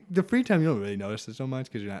 the free time you don't really notice it so much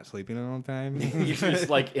because you're not sleeping all the time. You're just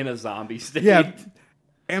like in a zombie state. Yeah,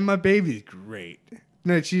 and my baby's great.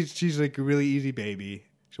 No, she's like a really easy baby.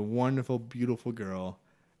 She's a wonderful, beautiful girl,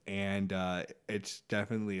 and it's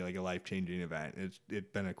definitely like a life-changing event. It's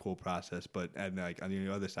been a cool process, but and like on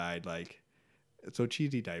the other side, like so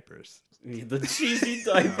cheesy diapers. The cheesy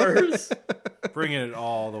diapers. Bringing it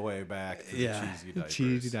all the way back to the cheesy diapers.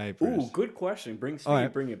 cheesy diapers. Ooh, good question. Bring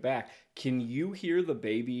it back. Can you hear the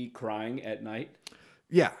baby crying at night?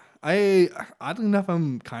 Yeah, oddly enough,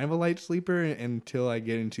 I'm kind of a light sleeper until I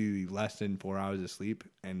get into less than 4 hours of sleep,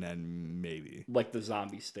 and then maybe. Like the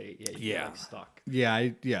zombie state. Yeah, you get like stuck. Yeah,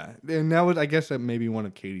 and that was, I guess, maybe one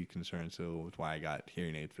of Katie's concerns. So it was why I got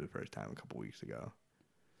hearing aids for the first time a couple weeks ago.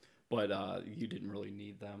 But you didn't really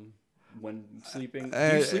need them when sleeping. Do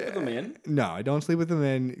you sleep with them in? No, I don't sleep with them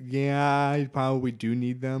in. Yeah, I probably do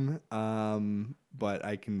need them, but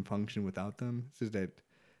I can function without them. It's just that,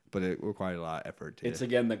 but it requires a lot of effort. It's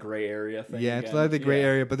again the gray area thing. Yeah, it's again. like the gray Yeah.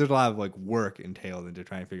 area, but there's a lot of like work entailed into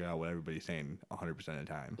trying to figure out what everybody's saying 100% of the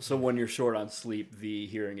time. So when you're short on sleep, the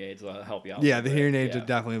hearing aids help you out. Yeah, a the bit. hearing aids Yeah. have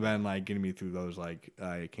definitely been like getting me through those. Like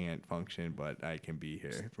I can't function, but I can be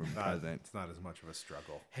here from present. It's not as much of a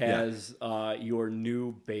struggle. Has your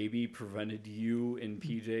new baby prevented you and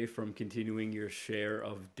PJ from continuing your share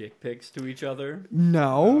of dick pics to each other?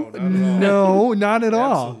 No, not at all. no, not at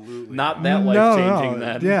all. Absolutely. Not that life changing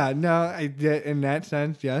then. Yeah, no, in that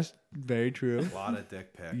sense, yes, very true. A lot of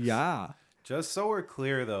dick pics. Yeah. Just so we're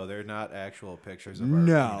clear, though, they're not actual pictures of our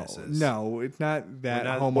No, penises. no, it's not that We're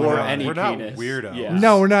not- homo. or not- any we're not penis. weirdos. Yeah.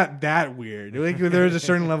 No, we're not that weird. Like there's a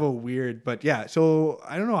certain level of weird, but yeah. So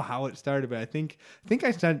I don't know how it started, but I think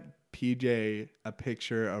I sent PJ a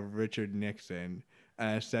picture of Richard Nixon, and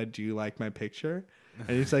I said, "Do you like my picture?"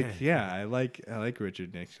 And he's like, "Yeah, I like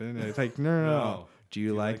Richard Nixon." And it's like, No. Do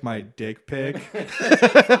you like my dick pic?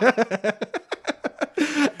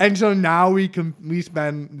 And so now we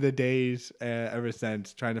spend the days ever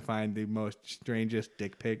since trying to find the most strangest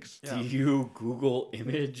dick pics. Do you Google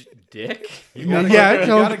image dick? You gotta, Yeah, you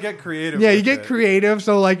so- gotta get creative. Yeah, you with get it. creative.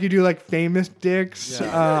 So like you do like famous dicks,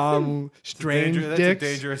 strange That's dicks. a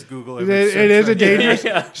dangerous Google It image. it is a search right dangerous.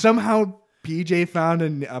 Yeah. Somehow PJ found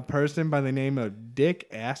a person by the name of Dick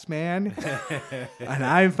Assman, and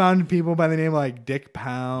I found people by the name of like Dick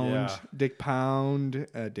Pound, Yeah. Dick Pound,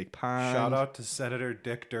 Dick Pound. Shout out to Senator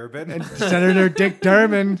Dick Durbin. and Senator Dick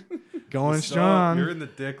Durbin, going So, strong. You're in the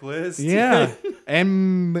dick list. Yeah,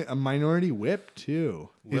 and a Minority Whip too.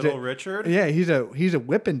 Little Richard. Yeah, he's a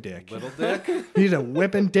whipping dick. Little Dick. He's a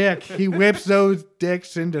whipping dick. He whips those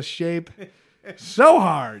dicks into shape so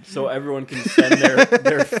hard. So everyone can send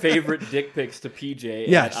their favorite dick pics to PJ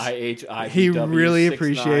Yes. at IHIBW69 He really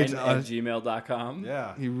appreciates at us. gmail.com.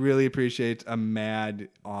 Yeah. He really appreciates a mad,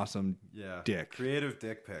 awesome Yeah. dick. Creative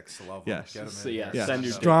dick pics. Love them. Yes. Get 'em So, in yeah, here. Yeah, send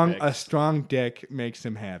your strong. dick A pics. strong dick makes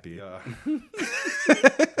him happy. Yeah.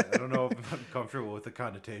 I don't know if I'm comfortable with the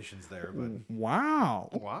connotations there, but Wow.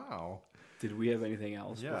 wow. Did we have anything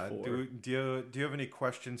else Yeah. before? Do you have any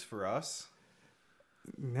questions for us?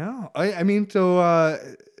 No, I mean, so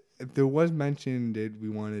there was mention that we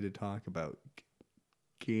wanted to talk about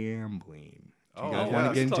gambling. Do you Oh, guys yeah, wanna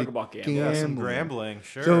let's get talk into about gambling. Yeah, some gambling? grambling.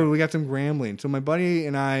 Sure. So we got some gambling. So my buddy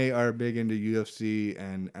and I are big into UFC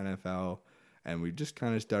and NFL, and we just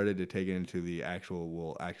kind of started to take it into the actual.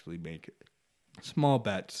 We'll actually make small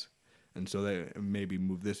bets, and so that maybe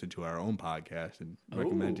move this into our own podcast and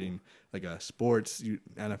recommending like a sports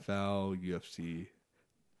NFL UFC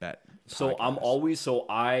bet. So I'm podcast. always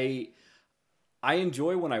I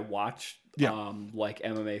enjoy when I watch Yeah. like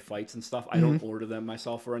MMA fights and stuff. I don't order them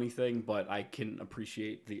myself or anything, but I can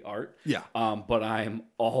appreciate the art. Yeah. But I'm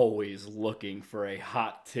always looking for a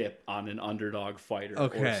hot tip on an underdog fighter or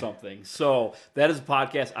Okay. something. So that is a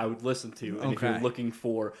podcast I would listen to. And if you're Okay. looking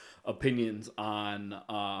for opinions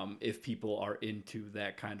on if people are into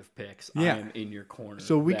that kind of picks, Yeah. I'm in your corner.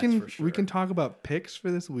 So we that's can for sure. we can talk about picks for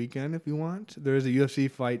this weekend if you want. There's a UFC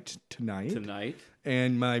fight tonight.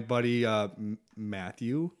 and my buddy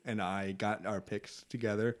Matthew and I got our picks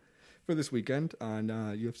together for this weekend on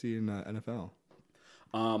UFC and NFL.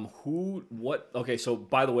 Okay, so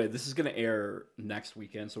by the way, this is going to air next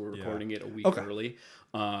weekend, so we're recording it a week Okay. early.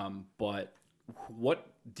 But what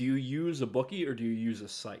do you use, a bookie or do you use a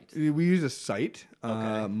site? We use a site,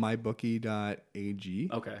 Okay. mybookie.ag.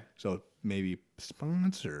 Okay. So maybe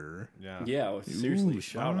sponsor. Yeah. Yeah, well, seriously, Ooh,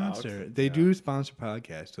 shout out. sponsor. They do sponsor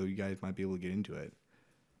podcasts, so you guys might be able to get into it.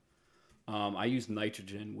 I use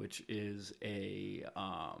Nitrogen, which is a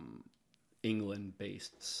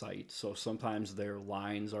England-based site. So sometimes their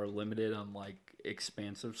lines are limited on like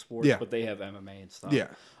expansive sports, Yeah. but they have MMA and stuff. Yeah.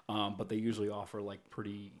 But they usually offer like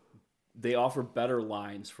they offer better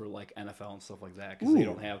lines for like NFL and stuff like that because they Ooh.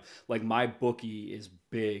 don't have like my bookie is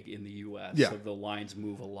big in the U.S. Yeah. So the lines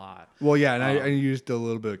move a lot. Well, yeah, and I used a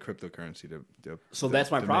little bit of cryptocurrency to So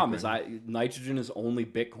that's my to problem make is Nitrogen is only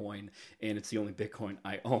Bitcoin and it's the only Bitcoin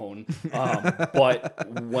I own.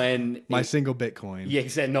 But when my single Bitcoin. yeah,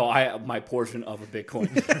 exactly. No, my portion of a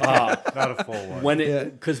Bitcoin. Not a full one. When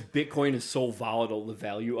it because Bitcoin is so volatile, the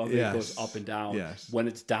value of it Yes. goes up and down. Yes. When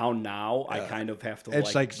it's down now, I kind of have to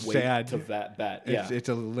It's like wait sad. to bet. Yeah. It's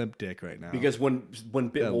a limp dick right now. Because when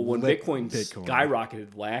limp Bitcoin Bitcoin. skyrocketed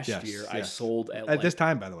last Yes, year, I yes. sold at at like this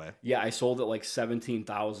time, by the way. I sold at like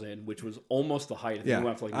 17,000, which was almost the height. I think Yeah, it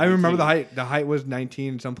went for like I remember the 19. height. The height was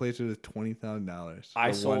 19. Some places it was $20,000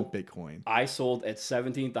 I for one sold- Bitcoin. I sold at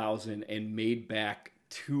 17,000 and made back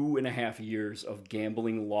 2.5 years of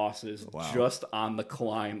gambling losses Wow. just on the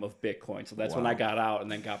climb of Bitcoin. So that's when Wow. I got out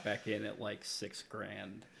and then got back in at like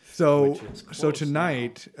 $6,000. So, which is so close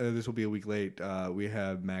tonight, this will be a week late. We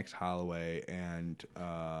have Max Holloway and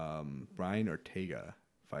Brian Ortega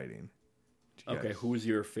fighting. Okay, Yes. who's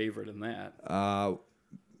your favorite in that?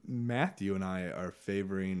 Matthew and I are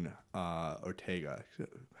favoring Ortega.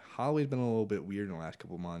 Holloway's been a little bit weird in the last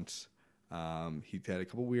couple months. He's had a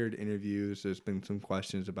couple weird interviews. There's been some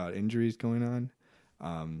questions about injuries going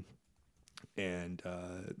on. And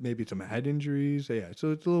maybe some head injuries. So, yeah,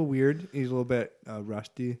 so it's a little weird. He's a little bit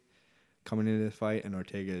rusty coming into this fight, and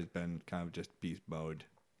Ortega has been kind of just beast mode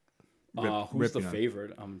Who's the ripping on.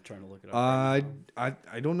 favorite? I'm trying to look it up. Right now.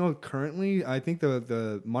 I don't know currently. I think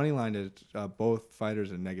the money line is both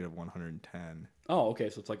fighters are negative 110. Oh, okay,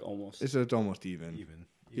 so it's like almost. It's almost even. Even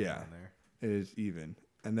Yeah. on there. It is even.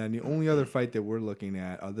 And then the only other fight that we're looking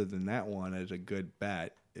at, other than that one, as a good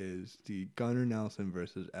bet, is the Gunnar Nelson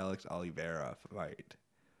versus Alex Oliveira fight.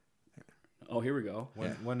 Oh, here we go.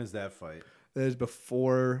 When is that fight? That is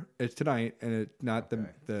before. It's tonight, and it's not Okay.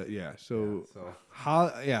 the yeah. So, So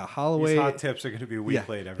Holloway. these hot tips are going to be a week Yeah.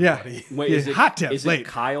 late, Yeah. everybody. Wait, Yeah, is it hot tip, Is it late.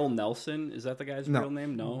 Kyle Nelson? Is that the guy's No. real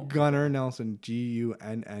name? No. Gunnar Nelson,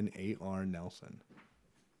 Gunnar Nelson.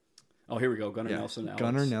 Oh, here we go. Gunnar Yeah, Nelson. Alex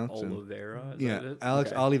Gunnar Nelson. Oliveira. Is Yeah, that it? Alex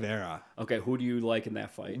okay. Oliveira. Okay, who do you like in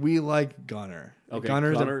that fight? We like Gunnar. Okay,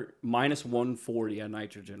 Gunner's Gunnar minus 140 on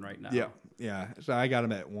nitrogen right now. yeah. So I got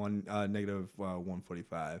him at negative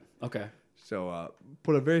 145. Okay. So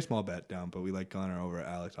put a very small bet down, but we like Gunnar over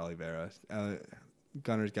Alex Oliveira.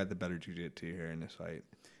 Gunner's got the better jiu-jitsu here in this fight.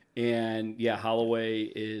 And yeah, Holloway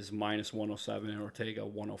is minus 107 and Ortega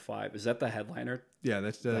 105. Is that the headliner? Yeah,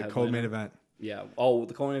 that's the The co-main headliner? event. Yeah. Oh,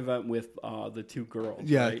 the co-main event with the two girls.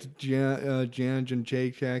 Yeah, Right? Jan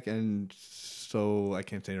Janjacek and so I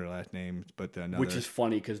can't say her last name, but another Which is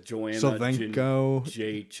funny because Joanna Slovenko.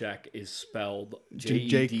 Jacek is spelled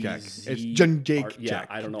Janjacek. It's Jedz. Janjacek. Yeah,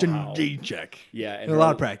 I don't know how. Janjacek. Yeah, and A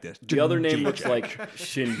lot of practice. The other name Janjacek. looks like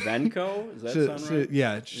Shinvenko. Does that sound right?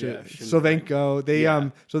 Yeah, Yeah, Slovenko. They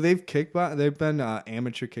Yeah. so they've they've been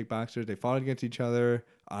amateur kickboxers. They fought against each other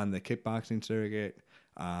on the kickboxing circuit.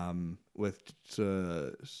 With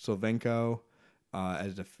Slovenko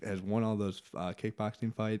has won all those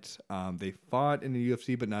kickboxing fights. They fought in the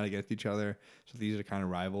UFC, but not against each other. So these are kind of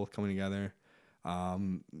rivals coming together.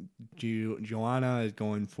 Joanna is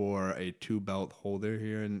going for a 2-belt holder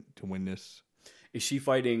here to win this. Is she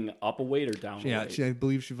fighting up a weight or down a Yeah, weight? I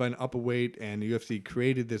believe she's fighting up a weight, and the UFC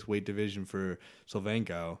created this weight division for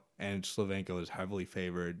Slovenko, and Slovenko is heavily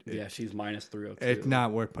favored. Yeah, she's minus 302. It's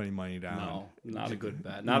not worth putting money down. No, not a good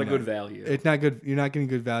bet. Not a good value. It's not good. You're not getting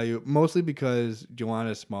good value, mostly because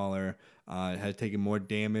Joanna's smaller, has taken more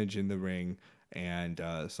damage in the ring, and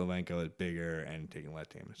Slovenko is bigger and taking less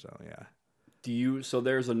damage. So yeah. So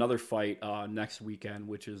there's another fight next weekend,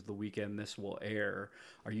 which is the weekend this will air.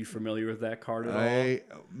 Are you familiar with that card at all? I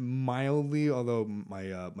mildly, although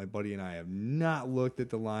my buddy and I have not looked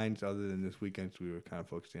at the lines other than this weekend, so we were kind of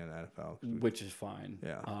focusing on NFL. Which is fine.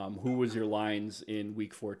 Yeah. Who was your lines in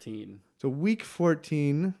week 14? So week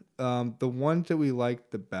 14, the ones that we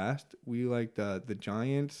liked the best, we liked the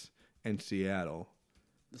Giants and Seattle.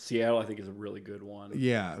 Seattle, I think, is a really good one.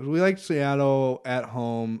 Yeah, we like Seattle at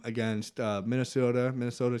home against Minnesota.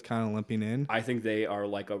 Minnesota's kind of limping in. I think they are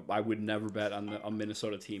I would never bet on a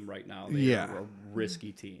Minnesota team right now. They Yeah. are a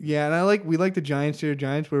risky team. Yeah, and we like the Giants here.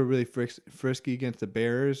 Giants were really frisky against the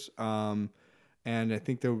Bears, and I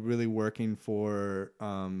think they're really working for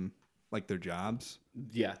their jobs.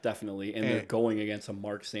 Yeah, definitely. And they're going against a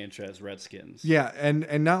Mark Sanchez Redskins. Yeah, and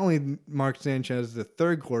not only Mark Sanchez, the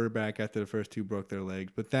third quarterback after the first two broke their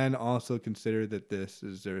legs, but then also consider that this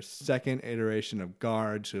is their second iteration of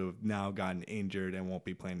guards who have now gotten injured and won't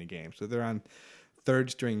be playing the game. So they're on third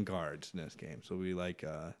string guards in this game. So we like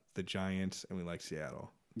the Giants and we like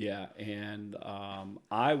Seattle. Yeah, and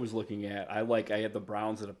I was looking at I had the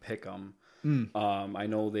Browns at a pick 'em. I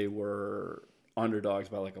know they were underdogs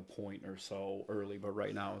by like a point or so early, but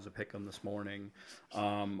right now it was a pick 'em this morning.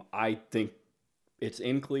 I think it's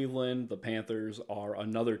in Cleveland. The Panthers are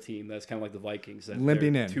another team that's kind of like the Vikings. That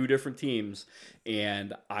Limping they're in. two different teams,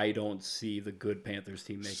 and I don't see the good Panthers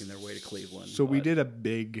team making their way to Cleveland. So we but- did a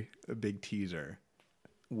big teaser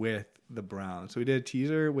with the Browns. So we did a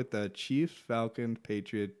teaser with the Chiefs, Falcons,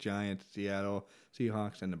 Patriots, Giants, Seattle,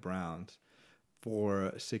 Seahawks, and the Browns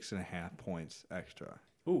for 6.5 points extra.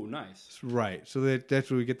 Ooh, nice. Right. So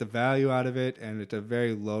that's where we get the value out of it, and it's a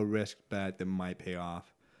very low risk bet that might pay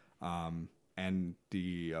off. And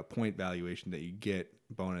the point valuation that you get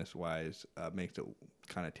bonus wise makes it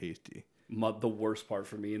kind of tasty. The worst part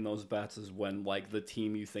for me in those bets is when like the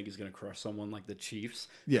team you think is going to crush someone like the Chiefs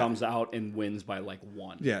Yeah. comes out and wins by like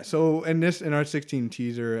 1. Yeah. So in our 16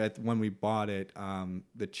 teaser when we bought it,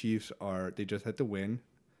 the Chiefs they just had to win.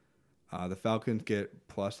 The Falcons get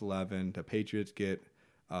plus 11. The Patriots get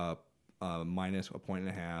minus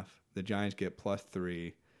 1.5. The Giants get plus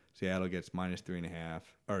 3. Seattle gets minus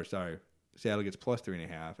 3.5. Seattle gets plus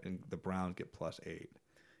 3.5, and the Browns get plus 8.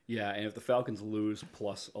 Yeah, and if the Falcons lose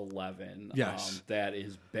plus 11, Yes. that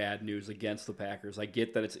is bad news against the Packers. I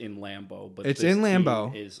get that it's in Lambeau, but It's this in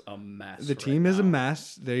Lambeau. team is a mess. The right team is a now.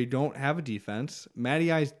 mess. They don't have a defense.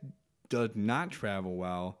 Matty Ice does not travel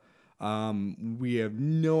well. We have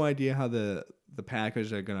no idea how the the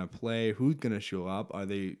Packers are going to play, who's going to show up. Are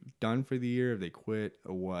they done for the year? Have they quit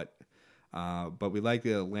or what? But we like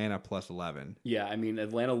the Atlanta plus 11. Yeah, I mean,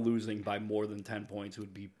 Atlanta losing by more than 10 points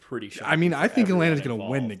would be pretty shocking. I mean, I think everyone Atlanta's going to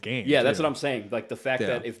involved. win the game. Yeah, that's too. what I'm saying. Like, the fact Yeah.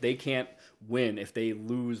 that if they can't win, if they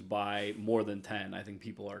lose by more than 10, I think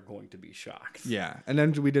people are going to be shocked. Yeah, and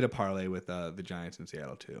then we did a parlay with the Giants in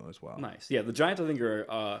Seattle too as well. Nice. Yeah, the Giants, I think,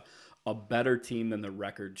 are a better team than the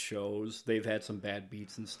record shows. They've had some bad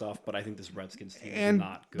beats and stuff, but I think this Redskins team And is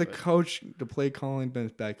not good. the coach, the play calling been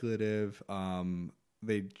speculative.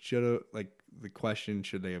 They should have the question,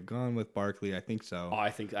 should they have gone with Barkley? I think so. Oh, I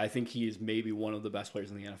think he is maybe one of the best players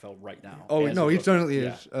in the NFL right now. Oh As no, of he a- certainly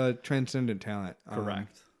yeah, is a transcendent talent.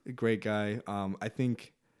 Correct. A great guy. I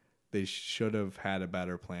think they should have had a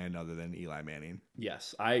better plan other than Eli Manning.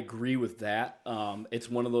 Yes, I agree with that. It's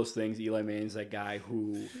one of those things. Eli Manning's that guy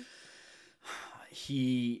who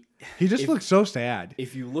He just looks so sad.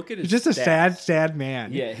 If you look at his He's just stats, a sad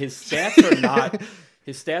man. Yeah, his stats are not.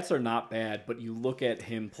 His stats are not bad, but you look at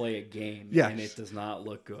him play a game, Yes. and it does not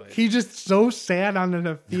look good. He's just so sad on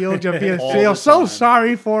the field. You All feel the so time.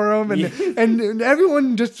 sorry for him, and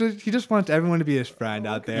everyone he just wants everyone to be his friend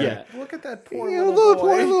out there. Yeah, Look at that poor You know, little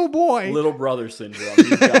poor boy. little boy. little brother syndrome.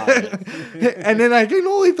 He's got it. And then I can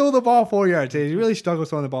only throw the ball 4 yards. He really struggles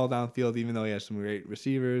throwing the ball downfield, even though he has some great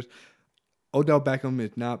receivers. Odell Beckham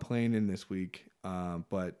is not playing in this week,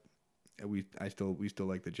 but we still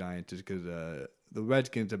like the Giants just because the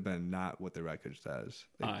Redskins have been not what the record says.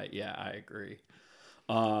 Yeah, I agree.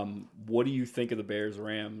 What do you think of the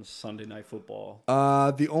Bears-Rams Sunday Night Football?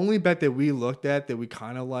 The only bet that we looked at that we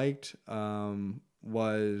kind of liked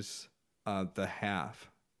was the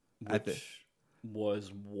half. Which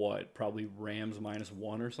was what? Probably Rams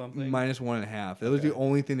 -1 or something? Minus 1.5. That was the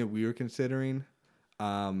only thing that we were considering,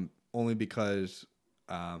 only because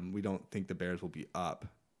we don't think the Bears will be up.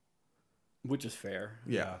 Which is fair.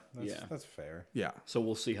 Yeah. That's fair. Yeah. So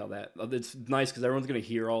we'll see how that. It's nice because everyone's going to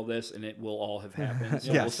hear all this, and it will all have happened.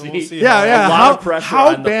 So Yeah. we'll So see. we'll see Yeah, yeah. A lot of pressure how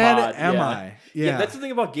on the bad pod, am yeah. I? Yeah, that's the thing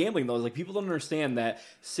about gambling, though. Is like people don't understand that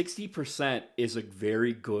 60% is a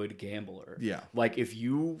very good gambler. Yeah. Like if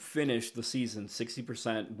you finish the season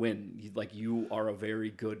 60% win, you are a very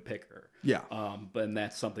good picker. Yeah. But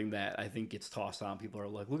that's something that I think gets tossed on. People are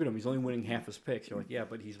like, "Look at him; he's only winning half his picks." You're like, "Yeah,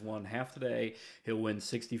 but he's won half today. He'll win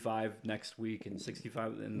 65 next week and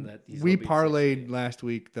 65, and that We parlayed last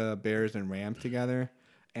week the Bears and Rams together,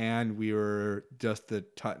 and we were just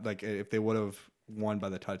if they would have won by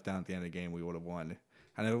the touchdown at the end of the game, we would have won.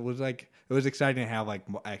 And it was exciting to have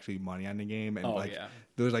actually money on the game, and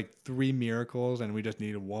there was 3 miracles, and we just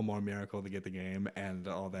needed one more miracle to get the game and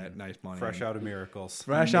all that nice money. Fresh out of miracles.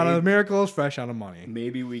 Fresh out of miracles, fresh out of money.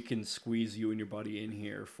 Maybe we can squeeze you and your buddy in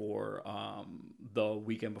here for the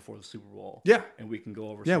weekend before the Super Bowl. Yeah. And we can go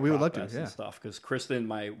over Yeah, some we would prop love to, bets yeah. and stuff. Because Kristen,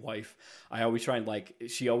 my wife, I always try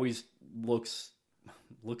and she always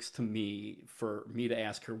looks to me for me to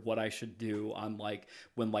ask her what I should do on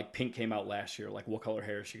when Pink came out last year, what color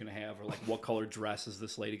hair is she gonna have, or what color dress is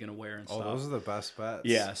this lady gonna wear and stuff. Oh, those are the best bets.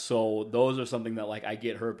 Yeah, so those are something that I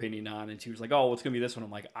get her opinion on, and she was like, "Oh, what's gonna be this one?"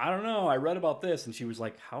 I'm like, "I don't know. I read about this," and she was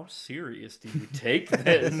like, "How serious do you take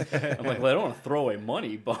this?" I'm like, "Well, I don't want to throw away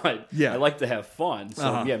money, but Yeah. I like to have fun." So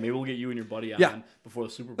Uh-huh. yeah, maybe we'll get you and your buddy on Yeah. before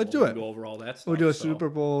the Super Bowl. Let's do and it. Go over all that stuff. We'll do a So, Super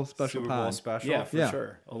Bowl special Super Bowl pod. special. Yeah, for Yeah.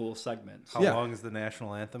 sure. A little segment. How Yeah. long is the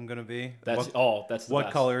national anthem going to be? That's what, the what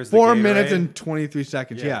best. color is the 4 Gatorade? minutes and 23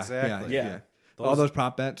 seconds. Yeah, Yeah, exactly. yeah. Yeah. All those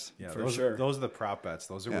prop bets. Yeah, For those, sure. those are the prop bets.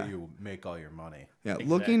 Those are Yeah. where you make all your money. Yeah,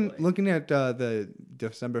 Exactly. looking at the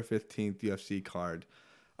December 15th UFC card,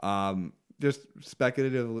 just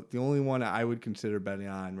speculative. The only one I would consider betting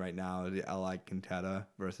on right now is the L.I. Quintana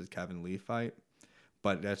versus Kevin Lee fight,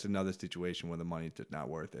 but that's another situation where the money's just not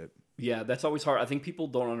worth it. Yeah, that's always hard. I think people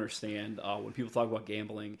don't understand when people talk about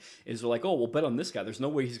gambling is they're like, "Oh, we'll bet on this guy. There's no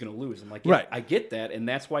way he's going to lose." I'm like, yeah, Right. I get that, and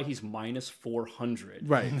that's why he's minus 400.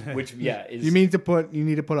 Right. Which is You need to put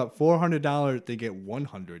up $400 to get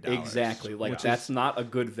 $100. exactly that's not a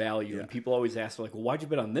good value. And people always ask, like, "Well, why'd you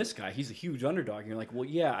bet on this guy? He's a huge underdog." And you're like, "Well,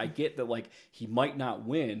 yeah, I get that. He might not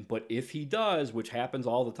win, but if he does, which happens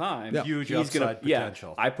all the time, Yeah. Huge he's gonna, upside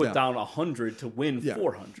potential. I put Yeah. down 100 to win Yeah.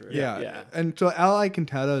 400. Yeah. And so L.I.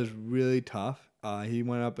 Quintana is really tough. He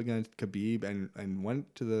went up against Khabib and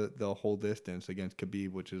went to the whole distance against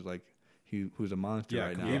Khabib, which is who's a monster Yeah,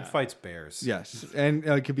 right Khabib now. fights bears. Yes, and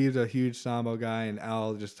Khabib's a huge sambo guy, and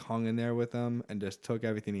Al just hung in there with him and just took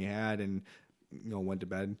everything he had, and went to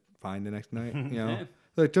bed fine the next night. Yeah.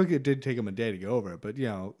 So it did take him a day to get over it, but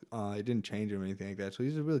it didn't change him or anything like that. So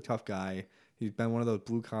he's a really tough guy. He's been one of those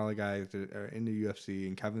blue collar guys that are in the UFC,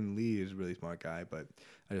 and Kevin Lee is a really smart guy, but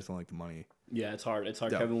I just don't like the money. Yeah, it's hard. It's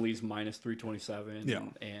hard. Yeah. Kevin Lee's minus 327, Yeah.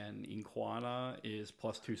 and Inquana is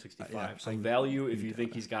plus 265. Yeah, So value if you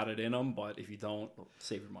think he's got it in him, but if you don't,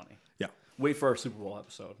 save your money. Yeah. Wait for our Super Bowl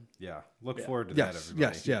episode. Yeah. Look forward to that, Yes.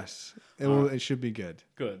 everybody. Yes. It should be good.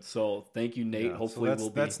 Good. So thank you, Nate. Yeah, Hopefully so we'll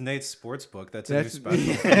that's be. Nate's Sportsbook. That's a That's- new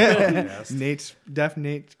special. podcast.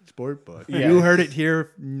 Nate Sportbook. Yeah. You heard it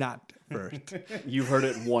here, not first. You've heard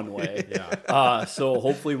it one way. Yeah. So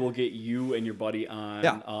hopefully we'll get you and your buddy on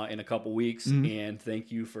Yeah. in a couple weeks. And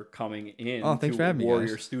thank you for coming in Oh, thanks to for having me,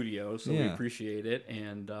 Warrior guys. Studios. So we Yeah. appreciate it.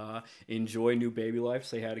 And enjoy new baby life.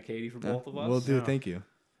 Say hi to Katie for both of us. Will do. Thank you.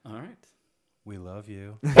 All right. We love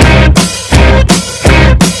you.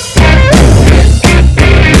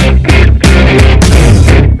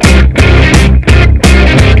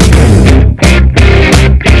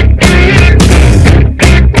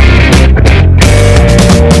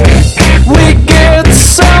 We get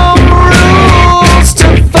some rules to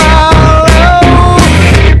follow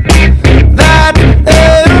that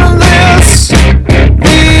endless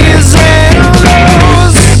these and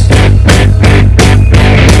those.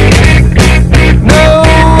 No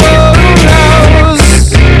one knows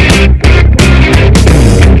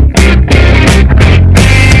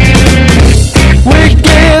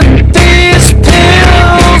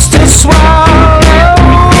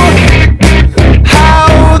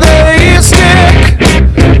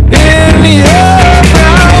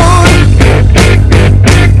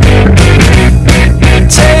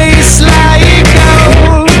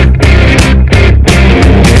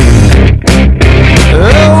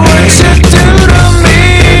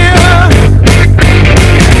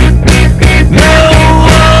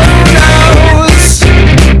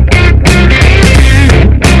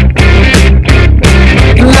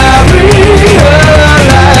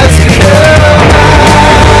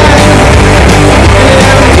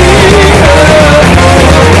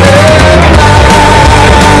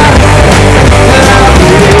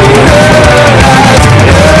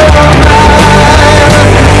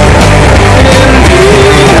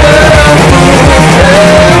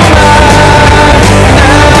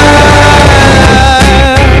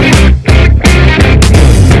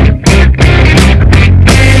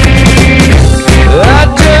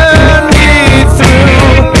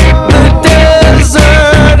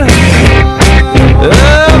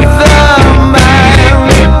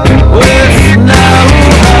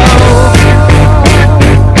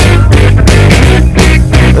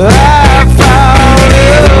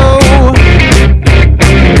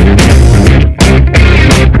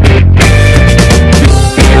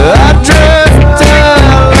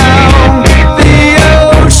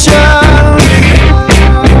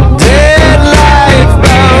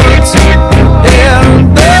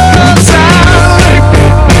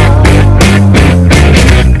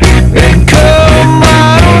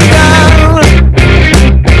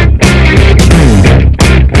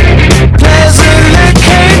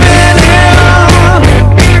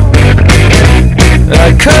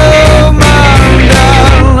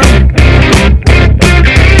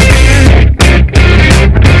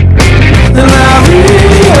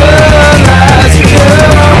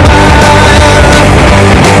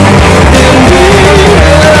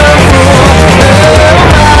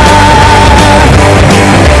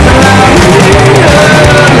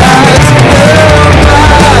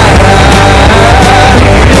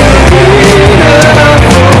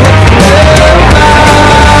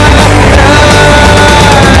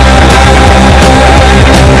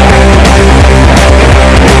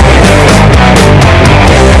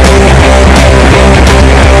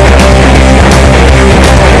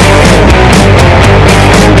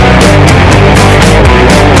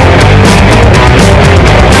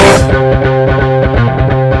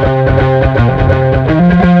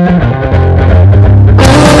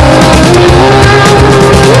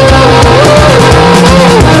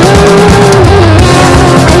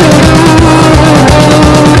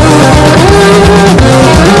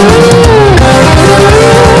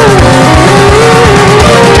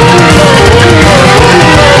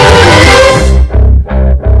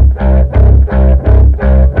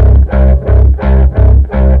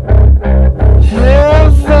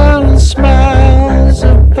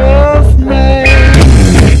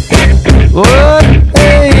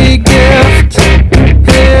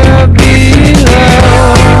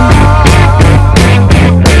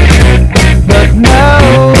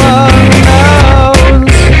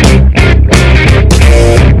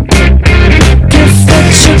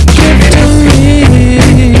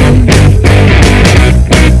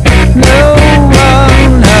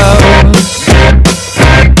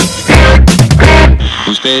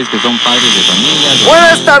ustedes que son padres de familia.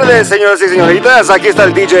 Buenas tardes, señoras y señoritas. Aquí está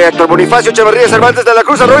el DJ Héctor Bonifacio Echeverría Cervantes de la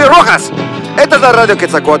Cruz Arroyo Rojas. Esta es la radio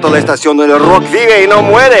Quetzalcóatl, la estación donde el rock vive y no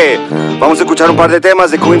muere. Vamos a escuchar un par de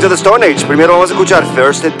temas de Queens of the Stone Age. Primero vamos a escuchar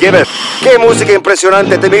First It Giveth. Qué música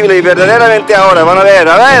impresionante, temible y verdaderamente ahora. Van a ver,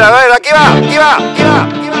 aquí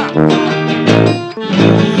va.